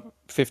puts up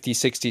 50,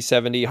 60,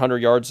 70, 100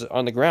 yards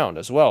on the ground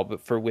as well,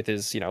 but with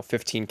his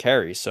 15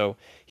 carries. So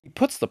he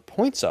puts the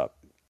points up.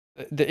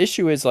 The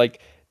issue is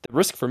like the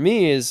risk for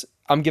me is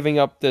I'm giving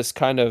up this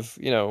kind of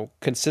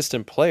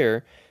consistent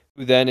player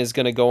who then is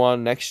going to go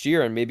on next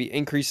year and maybe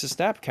increase his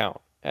snap count,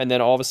 and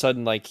then all of a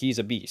sudden like he's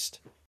a beast.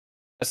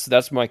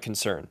 That's my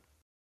concern.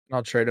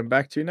 I'll trade him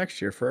back to you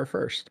next year for a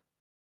first.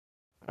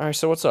 All right,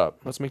 so what's up?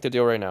 Let's make the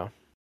deal right now.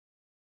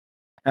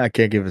 I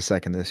can't give a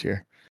second this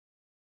year.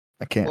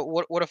 I can't.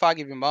 What if I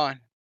give you mine?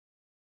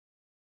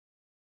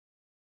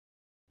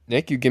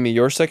 Nick, you give me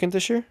your second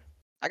this year?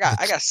 I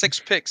got 6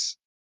 picks.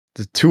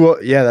 The two,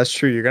 yeah, that's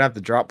true. You're gonna have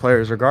to drop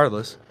players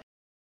regardless.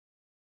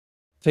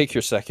 Take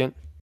your second.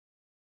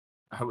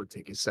 I would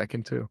take a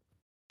second too.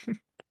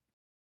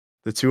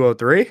 The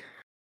 203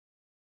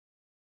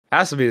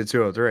 has to be the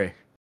 203.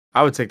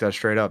 I would take that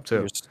straight up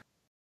too.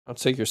 I'll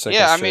take your second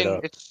Yeah, straight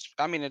up. it's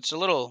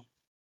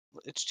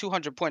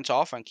 200 points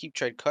off on keep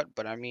trade cut,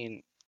 but I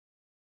mean,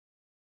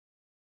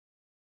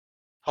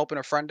 helping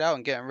a friend out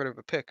and getting rid of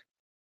a pick.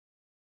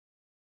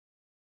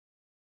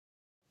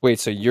 Wait,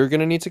 so you're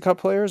gonna need to cut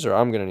players, or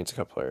I'm gonna need to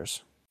cut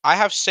players? I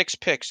have 6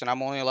 picks, and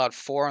I'm only allowed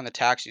 4 on the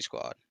taxi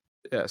squad.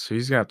 Yeah, so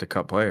he's gonna have to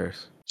cut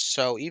players.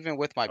 So even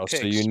with my Oh, so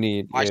you picks,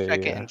 need my yeah,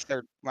 second yeah, and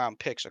third round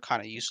picks are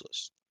kind of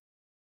useless.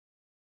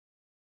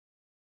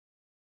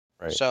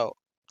 right. So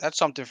that's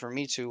something for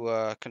me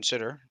to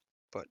consider.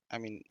 But I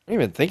mean, I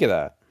didn't even think of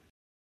that.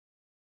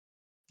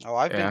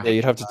 I've been Yeah. Yeah, thinking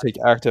you'd have to about it.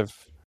 take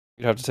active.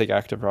 You'd have to take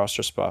active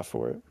roster spot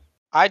for it.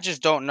 I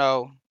just don't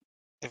know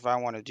if I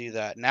want to do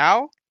that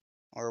now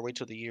or wait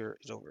till the year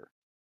is over.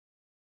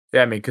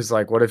 Yeah, I mean, because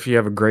like, what if you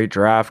have a great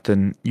draft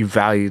and you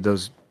value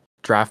those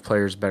draft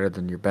players better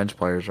than your bench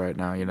players right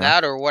now? You know?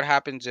 That or what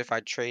happens if I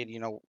trade,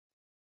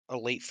 a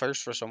late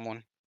first for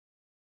someone?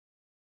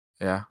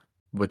 Yeah.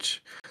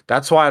 Which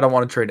that's why I don't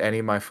want to trade any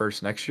of my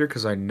first next year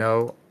because I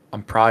know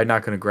I'm probably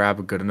not going to grab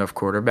a good enough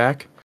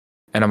quarterback,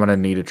 and I'm going to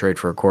need a trade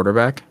for a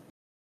quarterback.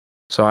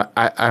 So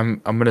I'm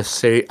gonna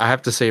say I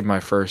have to save my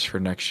first for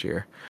next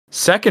year.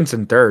 Seconds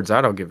and thirds, I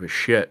don't give a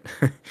shit.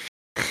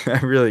 I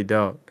really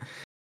don't.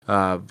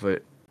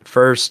 But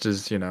first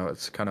is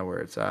it's kind of where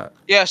it's at.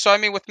 Yeah, so I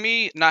mean, with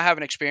me not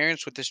having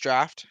experience with this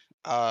draft,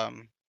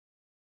 um,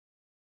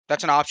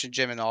 that's an option,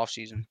 Jim, in the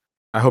offseason.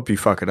 I hope you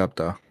fuck it up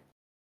though.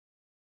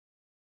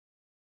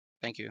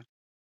 Thank you.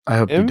 I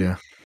hope you Him? do.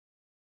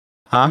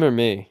 Huh? Him or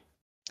me?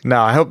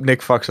 No, I hope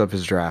Nick fucks up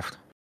his draft.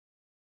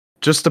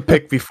 Just the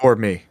pick before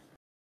me.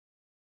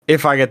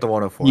 If I get the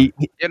 104.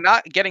 You're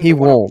not getting He the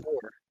won't.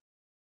 104.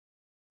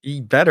 He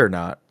better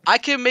not. I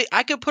can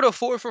put a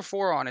 4 for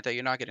 4 on it that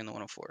you're not getting the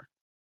 104.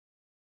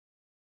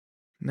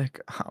 Nick,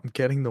 I'm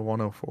getting the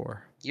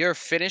 104. You're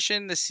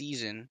finishing the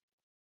season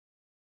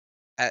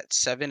at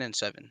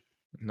 7-7.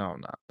 No,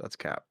 I'm not. That's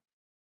cap.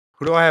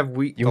 Who do I have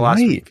You the last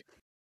might. week?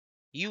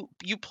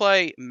 You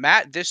play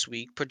Matt this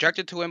week,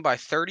 projected to win by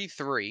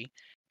 33,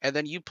 and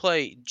then you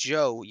play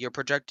Joe, you're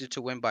projected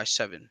to win by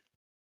 7.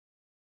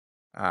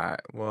 Alright,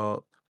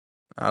 well,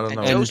 I don't And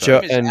know what And Joe's to tell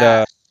Joe you. team is and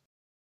ass.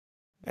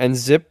 and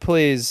Zip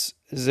plays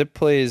Zip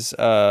what's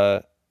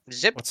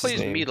his plays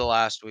me name? the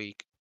last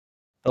week.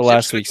 The Zip's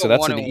last gonna week, so go that's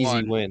one an and easy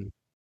one, win.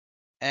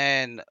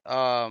 and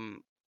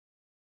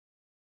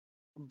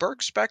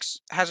Burke Specs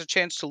has a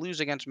chance to lose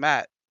against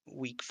Matt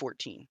week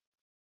 14.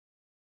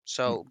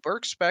 So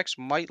Burke Specs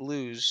might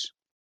lose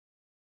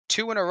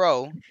 2 in a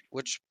row,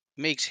 which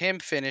makes him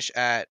finish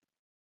at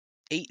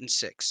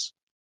 8-6,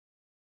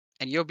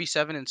 and you'll be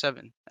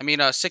 7-7. I mean,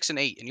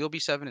 6-8, and you'll be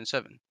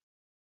 7-7.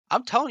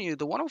 I'm telling you,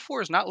 the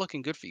 104 is not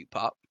looking good for you,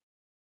 Pop.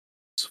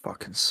 This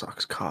fucking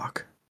sucks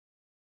cock.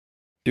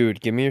 Dude,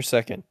 give me your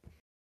second.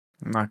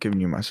 I'm not giving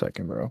you my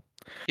second, bro.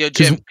 Yo,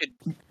 'Cause-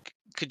 Jim,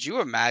 could you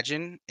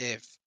imagine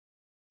if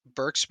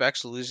Burke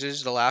Specs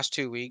loses the last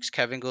 2 weeks,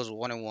 Kevin goes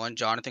 1-1,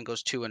 Jonathan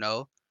goes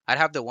 2-0? I'd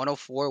have the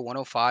 104,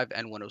 105,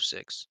 and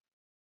 106,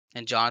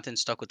 and Jonathan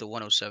stuck with the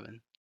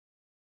 107.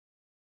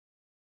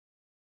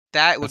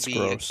 That would That's be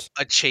gross.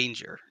 a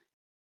changer.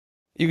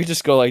 You could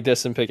just go like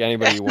this and pick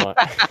anybody you want.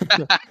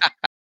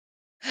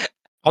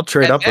 I'll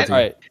trade And up with then- you.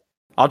 All right,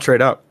 I'll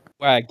trade up.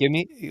 Wag,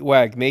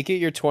 make it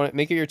your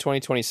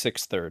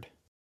 2026 third.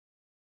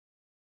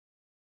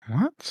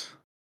 What?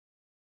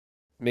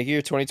 Make it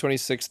your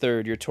 2026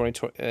 third, your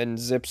 2020 and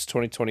Zip's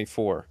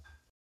 2024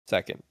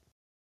 second.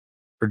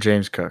 For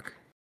James Cook.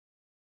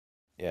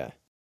 Yeah.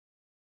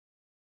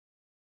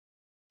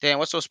 Damn,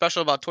 what's so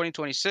special about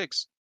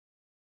 2026?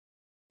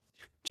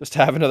 Just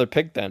have another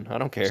pick then. I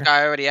don't This care.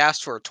 guy already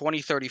asked for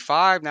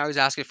 2035. Now he's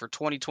asking for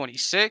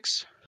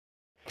 2026.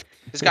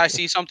 This guy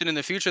sees something in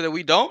the future that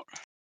we don't.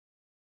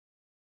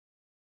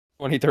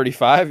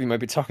 2035, you might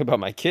be talking about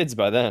my kids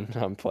by then.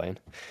 I'm playing.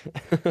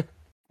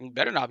 He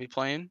better not be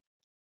playing.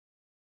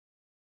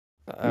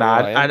 Nah,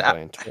 I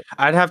am playing.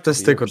 I'd have to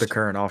stick with the years.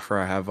 current offer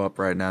I have up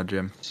right now,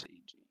 Jim. CG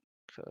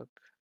Cook.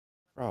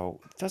 Bro,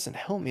 it doesn't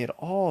help me at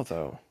all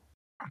though.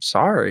 I'm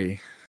sorry.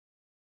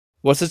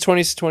 What's the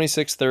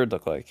 2026 third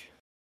look like?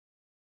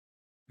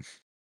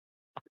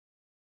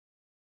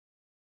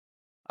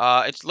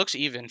 It looks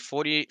even.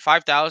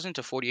 5,000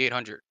 to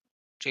 4,800.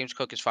 James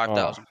Cook is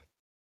 5,000.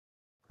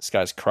 This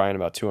guy's crying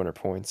about 200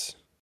 points.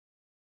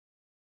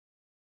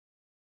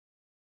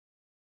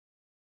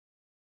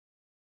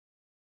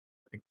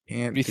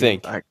 Can't What do you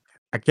think?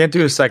 I can't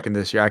do a second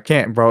this year. I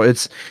can't, bro.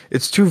 It's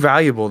too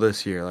valuable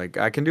this year. Like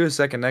I can do a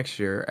second next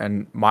year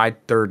and my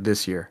third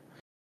this year.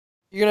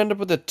 You're gonna end up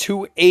with a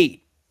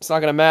 2-8. It's not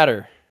gonna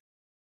matter.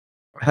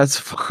 That's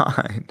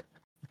fine.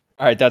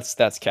 All right, that's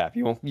cap.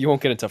 You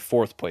won't get into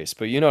fourth place,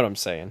 but you know what I'm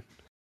saying.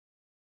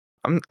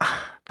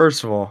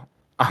 First of all,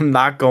 I'm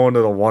not going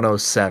to the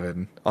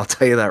 107. I'll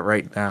tell you that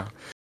right now.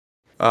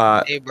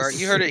 Hey, bro,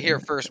 you heard it here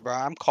first, bro.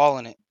 I'm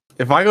calling it.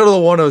 If I go to the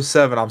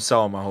 107, I'm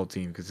selling my whole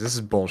team because this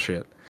is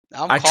bullshit.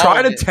 I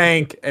try to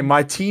tank, and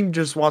my team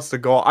just wants to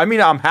go. I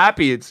mean, I'm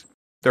happy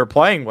they're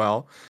playing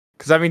well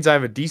because that means I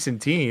have a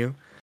decent team.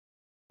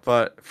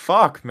 But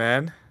fuck,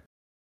 man.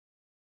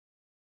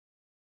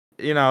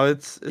 You know,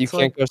 it's You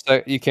can't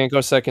you can't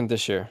go second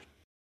this year.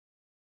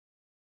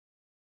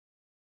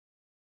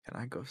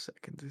 Can I go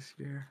second this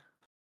year?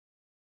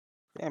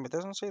 Damn, it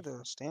doesn't say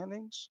the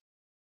standings.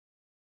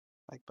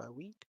 Like by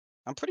week.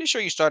 I'm pretty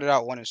sure you started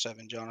out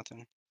 1-7,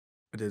 Jonathan.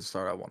 I did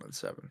start at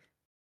 1-7.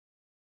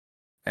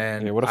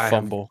 And Yeah, what a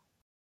fumble.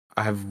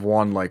 I have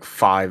won like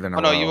 5 in a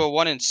Oh row. no, you were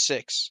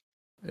 1-6.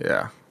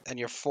 Yeah. And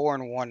you're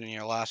 4-1 in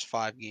your last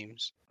 5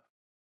 games.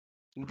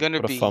 You're gonna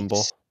What a be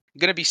fumble.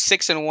 gonna be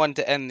 6-1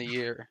 to end the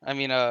year. I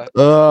mean, 6-1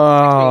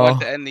 Oh,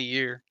 to end the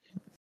year.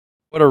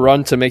 What a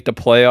run to make the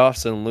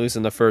playoffs and lose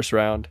in the first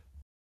round.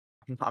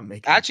 not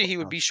making the Actually, he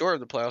would be playoffs. short of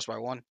the playoffs by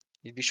 1.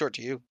 He'd be short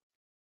to you.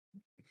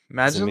 Isn't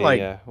Imagine me, like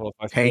yeah. Well, if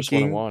I finished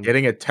tanking, 1-1.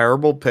 getting a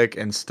terrible pick,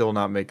 and still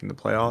not making the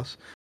playoffs.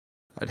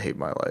 I'd hate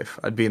my life.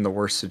 I'd be in the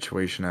worst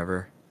situation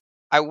ever.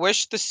 I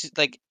wish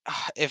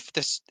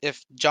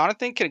if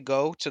Jonathan could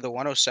go to the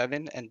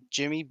 107 and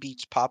Jimmy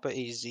beats Papa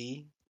AZ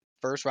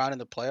first round in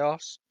the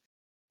playoffs,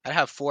 I'd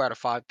have 4 out of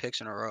 5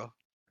 picks in a row.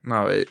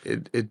 No,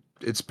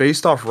 it's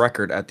based off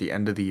record at the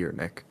end of the year,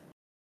 Nick.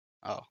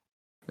 Oh,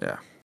 Yeah.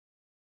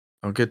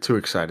 Don't get too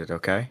excited,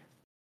 okay?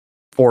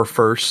 For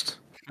first.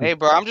 hey,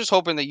 bro, I'm just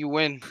hoping that you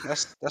win.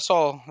 That's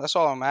all. That's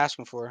all I'm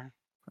asking for.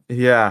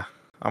 Yeah,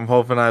 I'm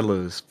hoping I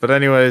lose. But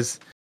anyways,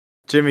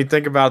 Jimmy,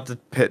 think about the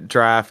pit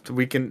draft.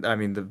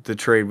 The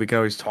trade. We can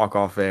always talk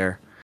off air.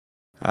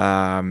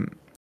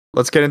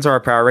 Let's get into our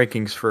power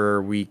rankings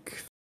for week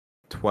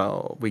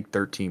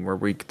 13. We're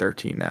week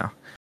 13 now.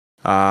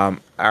 All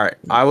right.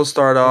 I will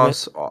start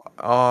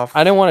off.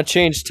 I didn't want to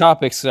change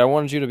topics because I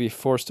wanted you to be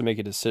forced to make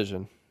a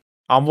decision.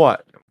 On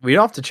what? We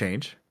don't have to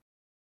change.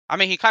 I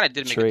mean, he kind of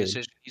did make a Trade.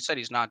 decision. He said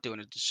he's not doing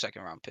a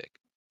second round pick.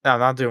 No, I'm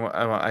not doing.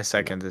 I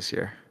second this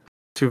year.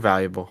 Too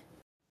valuable.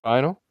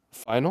 Final?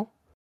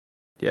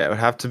 Yeah, it would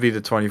have to be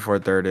the 24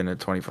 third and a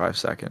 25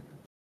 second.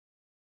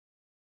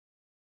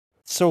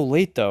 It's so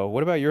late though.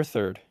 What about your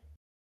third?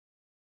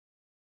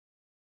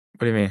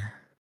 What do you mean?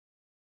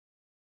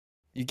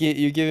 You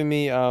giving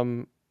me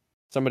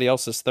somebody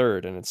else's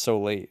third and it's so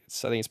late.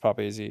 I think it's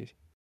Papa AZ.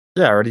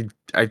 Yeah,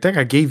 I think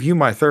I gave you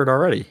my third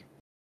already.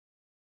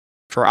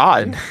 For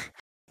odd.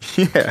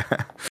 Yeah.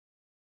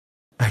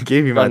 I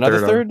gave you Got my another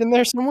third. third in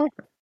there somewhere?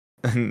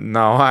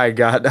 No, I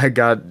got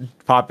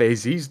Pop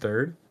AZ's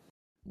third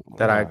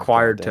that I Oh,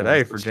 acquired goddamn.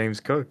 today for James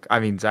Cook. I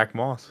mean Zach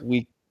Moss.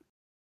 Week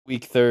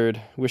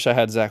third. Wish I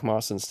had Zach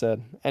Moss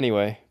instead.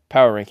 Anyway,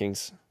 power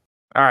rankings.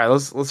 All right,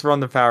 let's run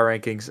the power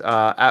rankings.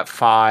 At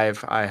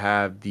 5, I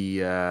have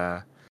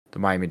the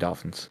Miami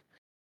Dolphins.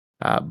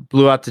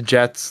 Blew out the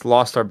Jets,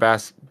 lost our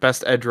best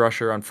edge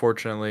rusher,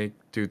 unfortunately,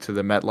 due to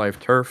the MetLife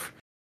turf.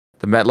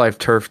 The MetLife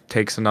turf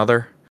takes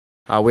another.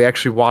 We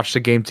actually watched the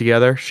game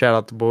together. Shout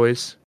out the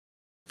boys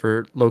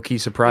for low-key Yeah, we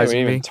surprising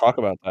didn't even me. talk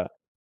about that.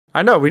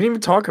 I know, we didn't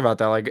even talk about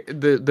that. Like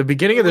the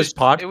beginning of this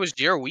It was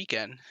your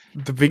weekend.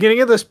 the beginning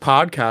of this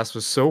podcast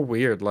was so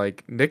weird.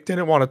 Like Nick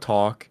didn't want to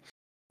talk.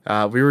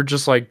 We were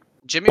just like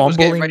Jimmy was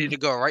getting ready to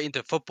go right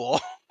into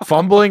football.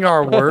 fumbling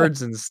our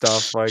words and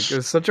stuff. Like it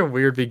was such a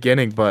weird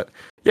beginning, but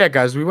yeah,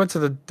 guys, we went to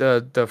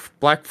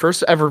the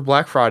first ever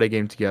Black Friday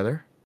game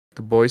together.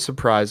 The boys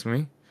surprised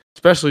me,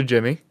 especially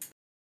Jimmy,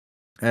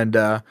 and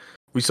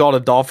we saw the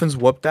Dolphins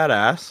whoop that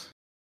ass.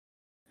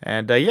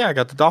 And yeah, I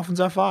got the Dolphins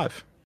at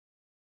 5.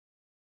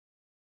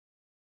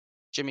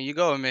 Jimmy, you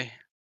go with me.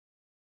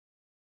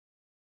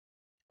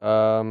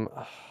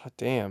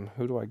 Damn.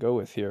 Who do I go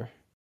with here?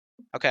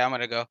 Okay, I'm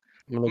gonna go. I'm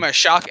I'm gonna, gonna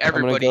shock I'm gonna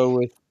everybody. go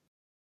with.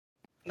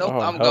 Nope, Oh,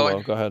 I'm hello.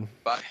 going. Go ahead.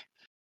 Bye.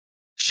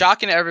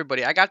 Shocking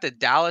everybody. I got the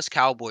Dallas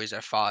Cowboys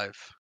at 5.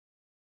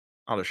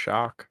 Not a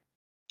shock.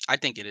 I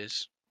think it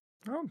is.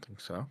 I don't think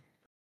so.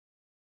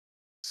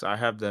 So I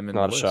have them in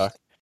Not the a list. shock.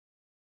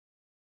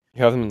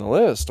 You have them in the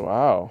list.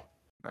 Wow.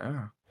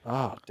 Yeah.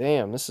 Ah,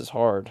 damn. This is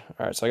hard.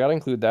 All right, so I gotta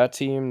include that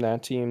team,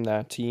 that team,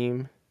 that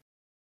team.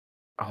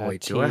 Oh that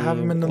wait, do I have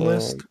them in the team,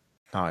 list? and-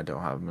 No, I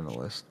don't have them in the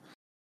list.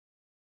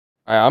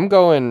 All right, I'm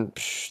going.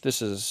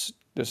 This is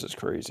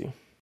crazy.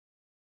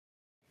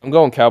 I'm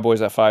going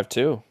Cowboys at 5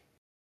 too.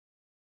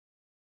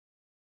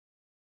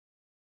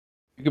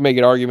 You can make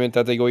an argument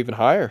that they go even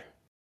higher.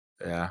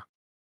 Yeah.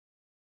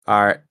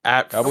 All right,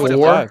 at Cowboys at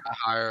 4. 5.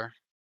 Higher.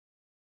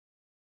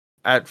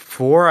 At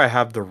 4, I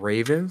have the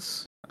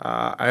Ravens.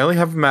 I only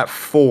have them at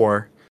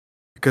 4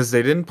 because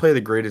they didn't play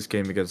the greatest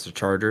game against the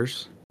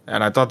Chargers,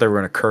 and I thought they were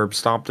going to curb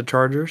stomp the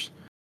Chargers.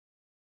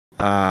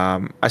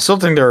 I still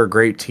think they're a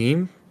great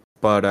team,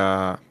 but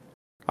I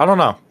don't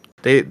know.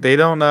 They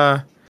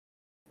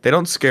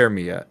don't scare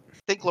me yet. I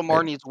think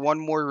Lamar needs one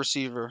more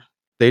receiver.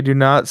 They do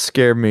not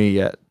scare me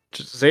yet.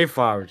 Just Zay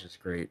Flowers is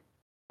great,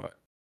 but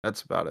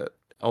that's about it.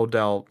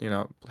 Odell,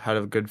 had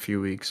a good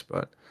few weeks,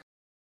 but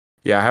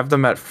yeah, I have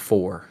them at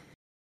 4.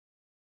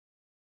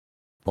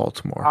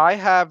 Baltimore. I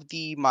have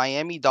the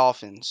Miami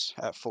Dolphins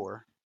at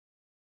 4.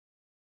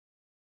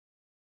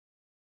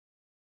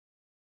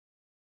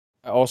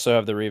 I also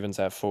have the Ravens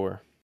at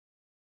 4.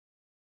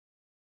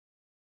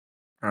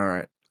 All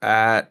right.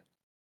 At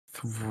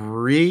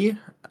 3,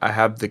 I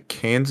have the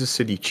Kansas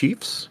City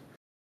Chiefs.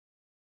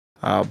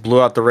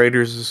 Blew out the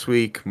Raiders this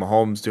week.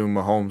 Mahomes doing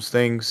Mahomes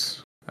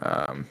things.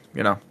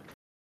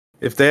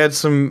 If they had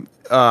some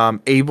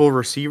able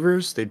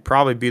receivers, they'd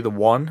probably be the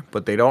one,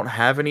 but they don't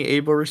have any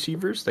able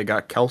receivers. They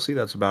got Kelsey.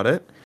 That's about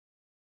it.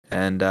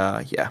 And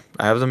yeah,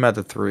 I have them at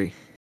the 3.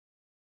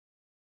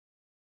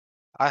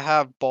 I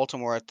have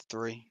Baltimore at the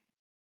 3.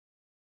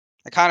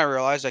 I kind of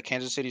realized that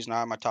Kansas City's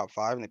not in my top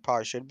 5, and they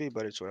probably should be,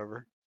 but it's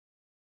whatever.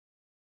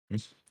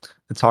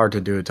 It's hard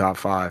to do a top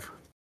 5.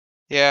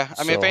 Yeah,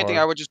 I mean, if So anything,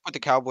 hard. I would just put the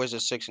Cowboys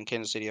at 6 and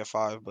Kansas City at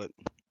 5, but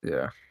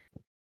Yeah.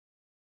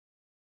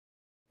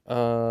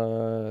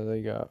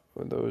 They got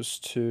those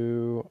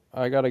two.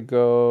 I gotta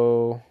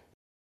go.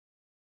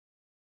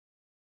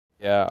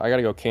 Yeah, I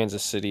gotta go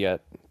Kansas City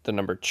at the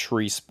number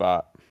 3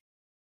 spot.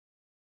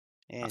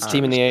 And It's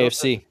team in the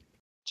AFC.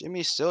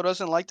 Jimmy still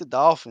doesn't like the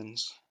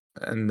Dolphins.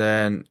 And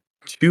then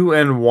 2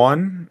 and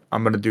 1,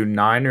 I'm gonna do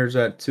Niners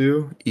at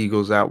 2,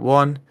 Eagles at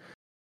 1.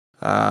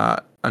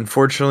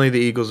 Unfortunately, the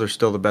Eagles are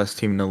still the best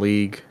team in the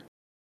league,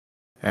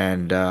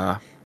 and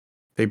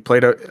they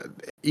played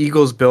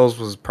Eagles Bills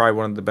was probably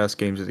one of the best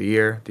games of the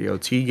year, the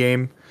OT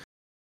game,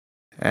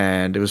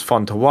 and it was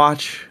fun to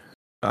watch.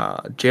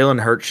 Jalen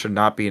Hurts should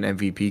not be an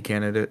MVP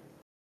candidate.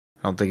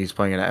 I don't think he's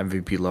playing at an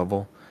MVP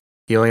level.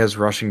 He only has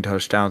rushing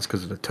touchdowns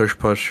because of the tush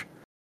push.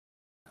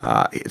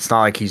 It's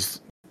not like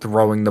he's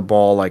throwing the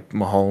ball like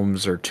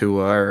Mahomes or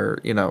Tua or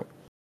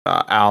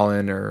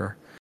Allen or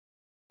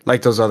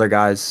like those other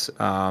guys.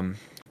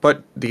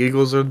 But the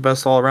Eagles are the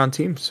best all around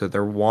team, so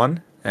they're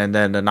 1. And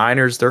then the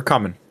Niners, they're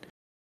coming.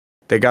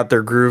 They got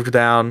their groove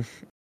down.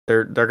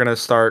 They're gonna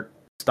start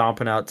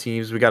stomping out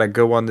teams. We got a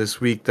good one this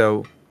week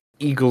though.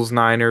 Eagles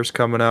Niners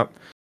coming up.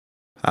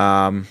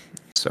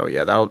 So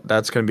yeah,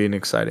 that's gonna be an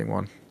exciting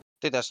one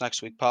I think that's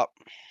next week, Pop.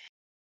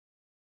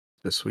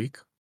 this week.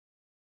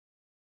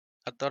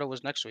 I thought it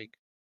was next week.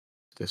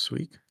 This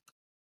week.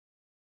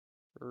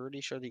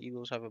 Pretty sure the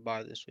Eagles have a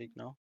bye this week,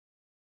 no?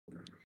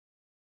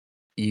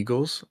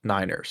 Eagles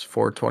Niners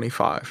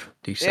 425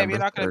 Damn, December you're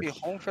not going to 3rd. be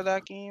home for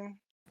that game?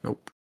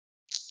 Nope.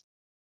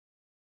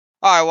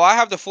 All right, well, I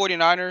have the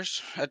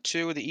 49ers at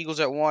 2, the Eagles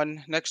at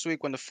 1. Next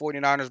week, when the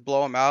 49ers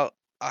blow them out,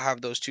 I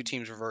have those two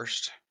teams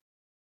reversed.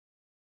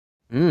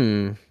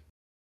 Love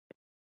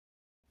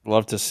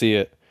to see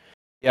it.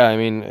 Yeah, I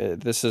mean,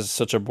 this is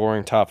such a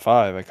boring top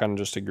 5. I kind of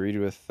just agreed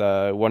with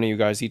one of you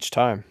guys each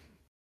time.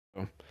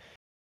 So,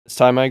 this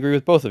time I agree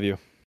with both of you.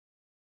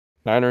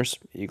 Niners,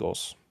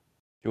 Eagles,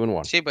 2 and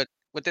 1. See, but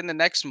within the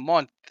next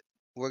month,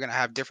 we're going to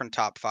have different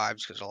top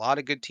 5s because a lot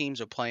of good teams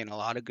are playing a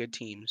lot of good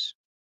teams.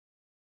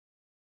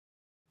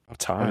 What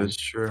That time? is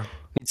true.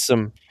 Need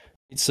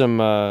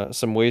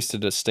some ways to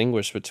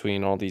distinguish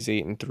between all these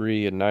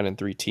 8-3 and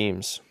 9-3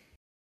 teams.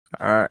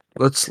 All right,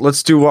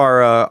 let's do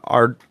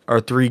our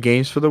 3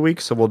 games for the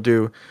week. So we'll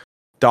do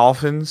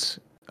Dolphins,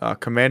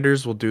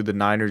 Commanders. We'll do the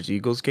Niners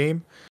Eagles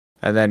game,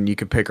 and then you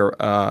can pick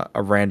a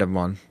random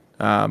one.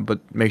 But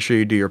make sure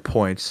you do your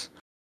points.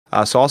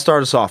 So I'll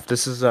start us off.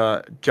 This is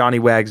Johnny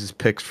Wags'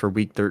 picks for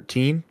week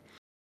 13.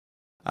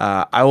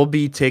 I will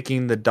be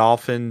taking the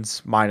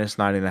Dolphins minus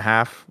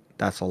 9.5.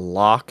 That's a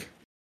lock.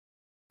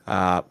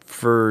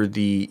 For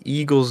the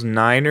Eagles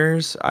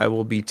Niners, I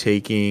will be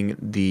taking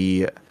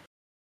the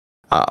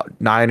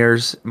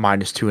Niners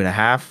minus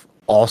 2.5,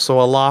 also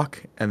a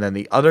lock. And then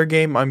the other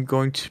game I'm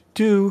going to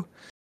do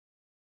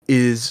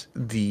is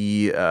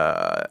I'm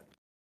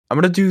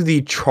going to do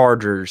the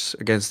Chargers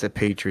against the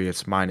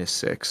Patriots minus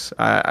 6.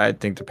 I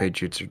think the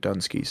Patriots are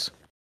Dunskies.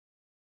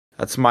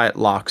 That's my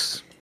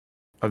locks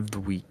of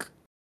the week.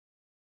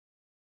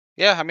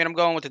 Yeah, I mean, I'm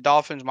going with the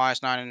Dolphins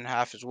minus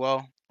 9.5 as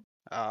well.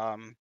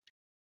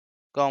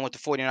 Going with the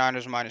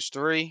 49ers minus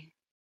 3.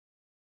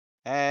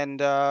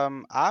 And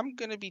I'm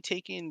going to be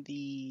taking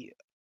the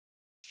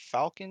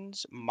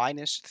Falcons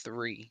minus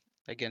 3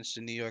 against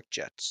the New York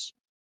Jets.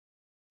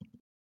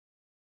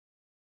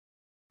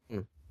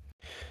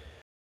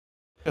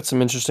 Got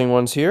some interesting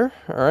ones here.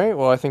 All right.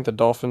 Well, I think the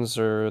Dolphins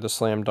are the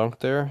slam dunk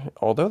there,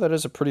 although that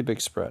is a pretty big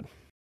spread.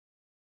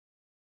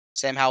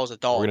 Sam Howell's a We're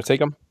dog. gonna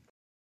take them.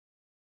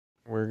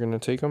 We're gonna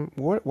take them.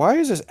 What? Why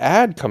is this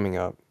ad coming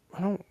up?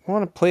 I don't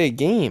want to play a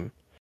game.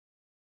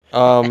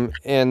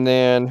 And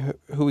then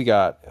who we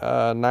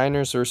got?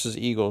 Niners versus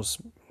Eagles.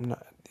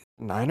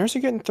 Niners are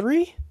getting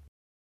 3.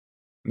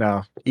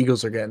 No,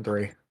 Eagles are getting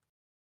 3.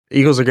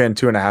 Eagles are getting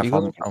 2.5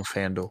 Eagles. on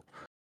FanDuel.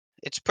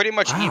 It's pretty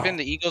much even. Wow.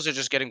 The Eagles are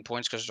just getting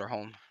points because they're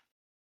home.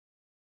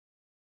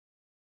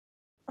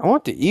 I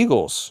want the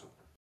Eagles.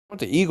 I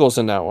want the Eagles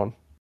in that one.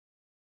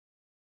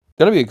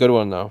 Gonna be a good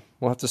one though.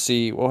 We'll have to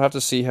see. We'll have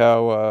to see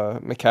how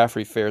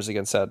McCaffrey fares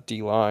against that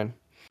D line.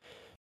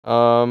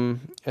 And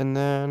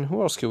then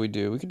who else could we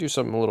do? We could do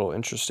something a little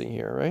interesting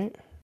here, right?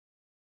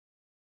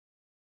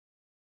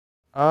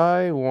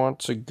 I want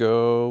to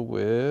go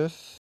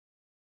with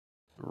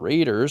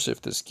Raiders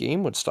if this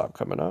game would stop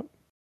coming up.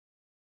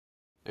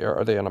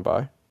 Are they on a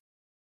bye?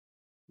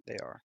 They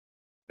are.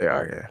 They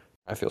are, yeah.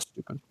 I feel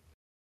stupid.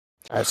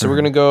 All right, so we're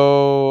gonna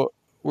go.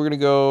 We're gonna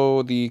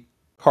go the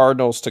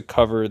Cardinals to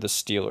cover the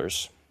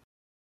Steelers.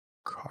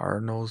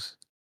 Cardinals.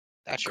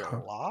 That's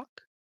your lock?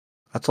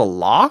 That's a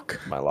lock?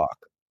 My lock.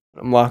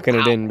 I'm locking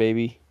it in,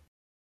 baby.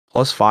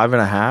 Plus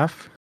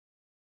 5.5?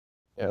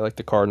 Yeah, I like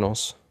the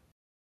Cardinals.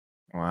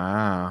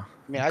 Wow.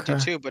 I mean, I do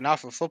too, but not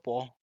for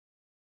football.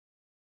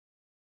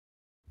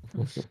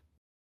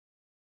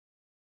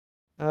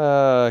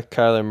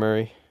 Kyler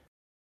Murray.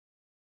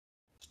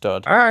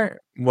 Stud. All right.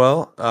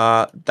 Well,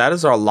 that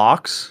is our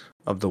locks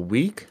of the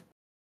week.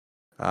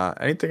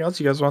 Anything else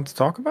you guys want to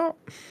talk about?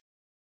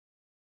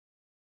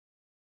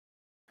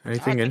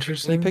 Anything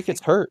interesting? Kenny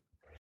Pickett's hurt.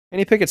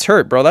 Kenny Pickett's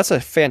hurt, bro. That's a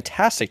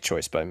fantastic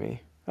choice by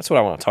me. That's what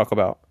I want to talk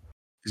about.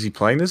 Is he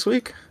playing this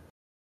week?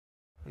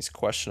 He's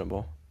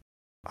questionable.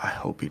 I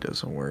hope he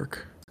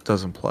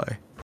doesn't play.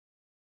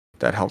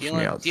 That helps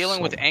me out.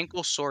 Dealing with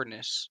ankle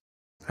soreness.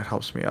 That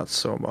helps me out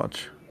so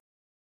much.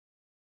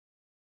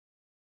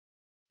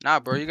 Nah,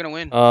 bro, you're gonna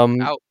win.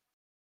 Um, Out.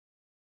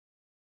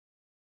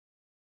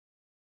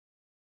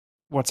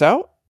 what's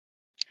out?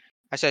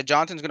 I said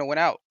Jonathan's gonna win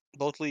out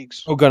both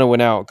leagues. Oh, gonna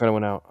win out. Gonna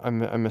win out. I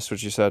missed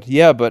what you said.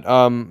 Yeah, but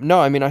no.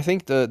 I mean, I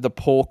think the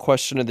poll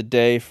question of the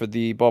day for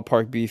the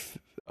Ballpark Beef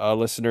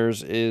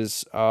listeners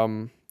is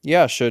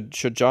yeah, should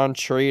John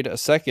trade a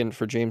second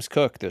for James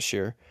Cook this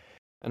year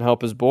and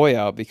help his boy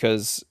out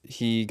because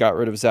he got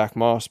rid of Zach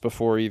Moss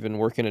before even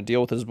working a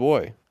deal with his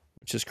boy,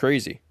 which is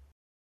crazy.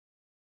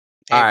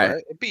 Hey, All bro,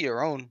 right. it'd be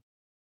your own.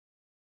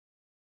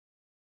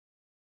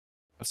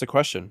 That's the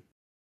question.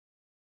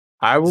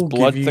 I Is will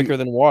blood give you. thicker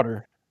than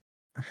water?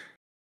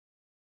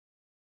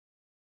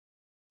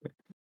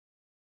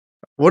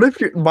 What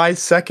if my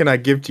second I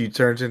give to you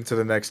turns into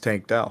the next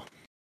Tank Dell?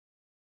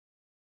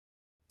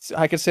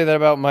 I could say that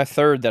about my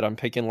third that I'm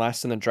picking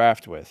last in the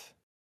draft with.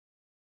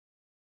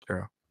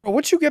 True. But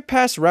once you get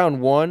past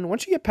round 1,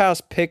 once you get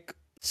past pick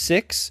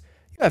 6,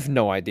 you have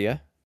no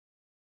idea.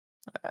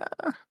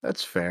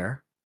 That's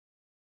fair.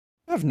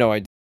 I have no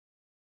idea.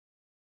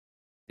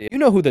 You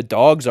know who the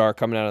dogs are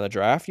coming out of the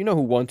draft. You know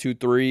who 1, 2,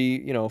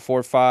 3,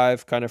 4,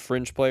 5 kind of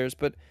fringe players,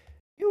 but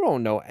you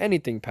don't know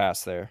anything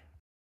past there.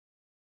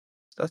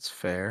 That's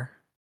fair.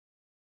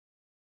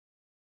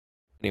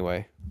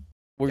 Anyway,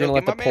 we're Yo, gonna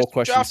give let the my man poll some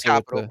question draft sit with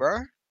capital, the bro.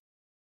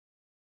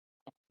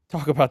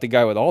 talk about the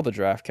guy with all the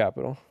draft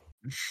capital.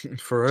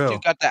 For This real.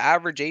 dude got the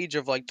average age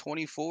of like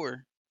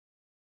 24.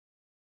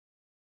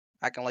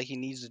 Acting like he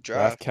needs the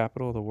Draft draft.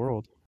 capital of the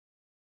world.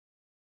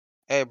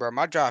 Hey, bro,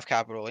 my draft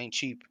capital ain't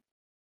cheap.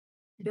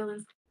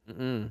 Mm-mm.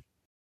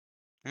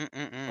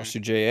 Mm-mm-mm. Cost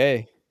you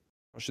JA.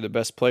 Cost you the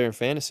best player in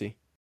fantasy.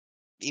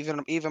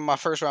 Even my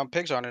first round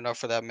picks aren't enough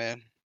for that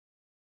man,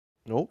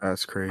 Nope.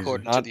 That's crazy.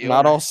 according to the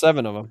Not owner. all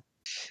 7 of them.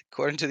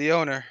 According to the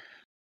owner.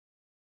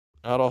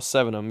 Not all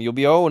 7 of them. You'll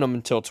be owing them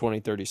until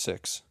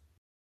 2036.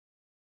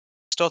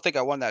 Still think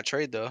I won that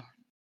trade though.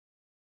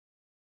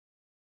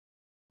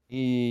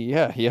 He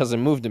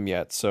hasn't moved him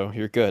yet, so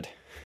you're good.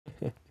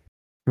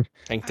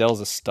 Hank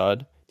Dell's a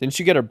stud. Didn't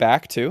you get her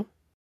back too?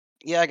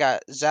 Yeah, I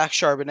got Zach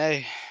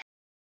Charbonnet.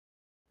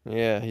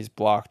 Yeah, he's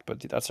blocked, but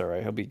that's all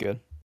right. He'll be good.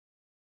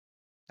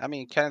 I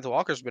mean, Kenneth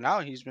Walker's been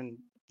out. He's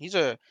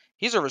a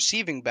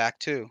receiving back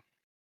too.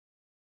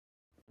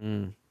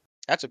 Mm.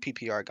 That's a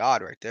PPR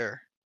god right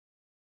there.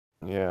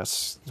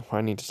 Yes,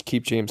 I need to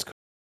keep James.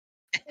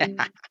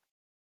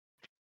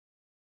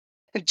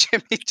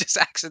 Jimmy just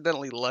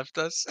accidentally left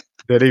us.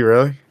 Did he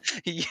really?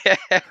 Yeah.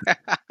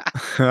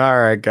 All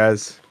right,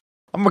 guys.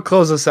 I'm gonna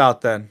close this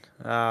out then.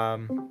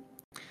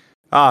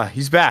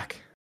 He's back.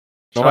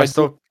 No Should I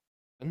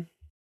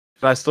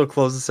idea. still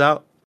close this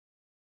out?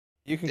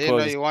 You can Didn't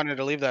know close. you wanted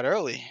to leave that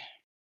early.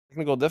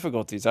 Technical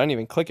difficulties. I didn't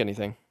even click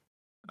anything.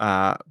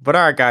 But all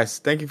right, guys.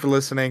 Thank you for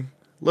listening.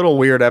 Little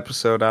weird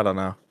episode. I don't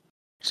know.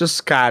 It's just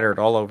scattered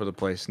all over the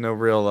place. No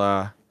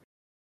real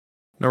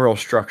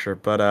structure.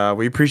 But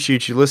we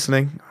appreciate you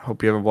listening.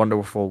 Hope you have a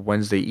wonderful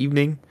Wednesday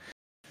evening.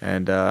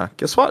 And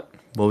guess what?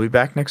 We'll be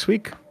back next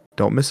week.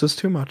 Don't miss us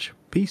too much.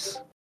 Peace.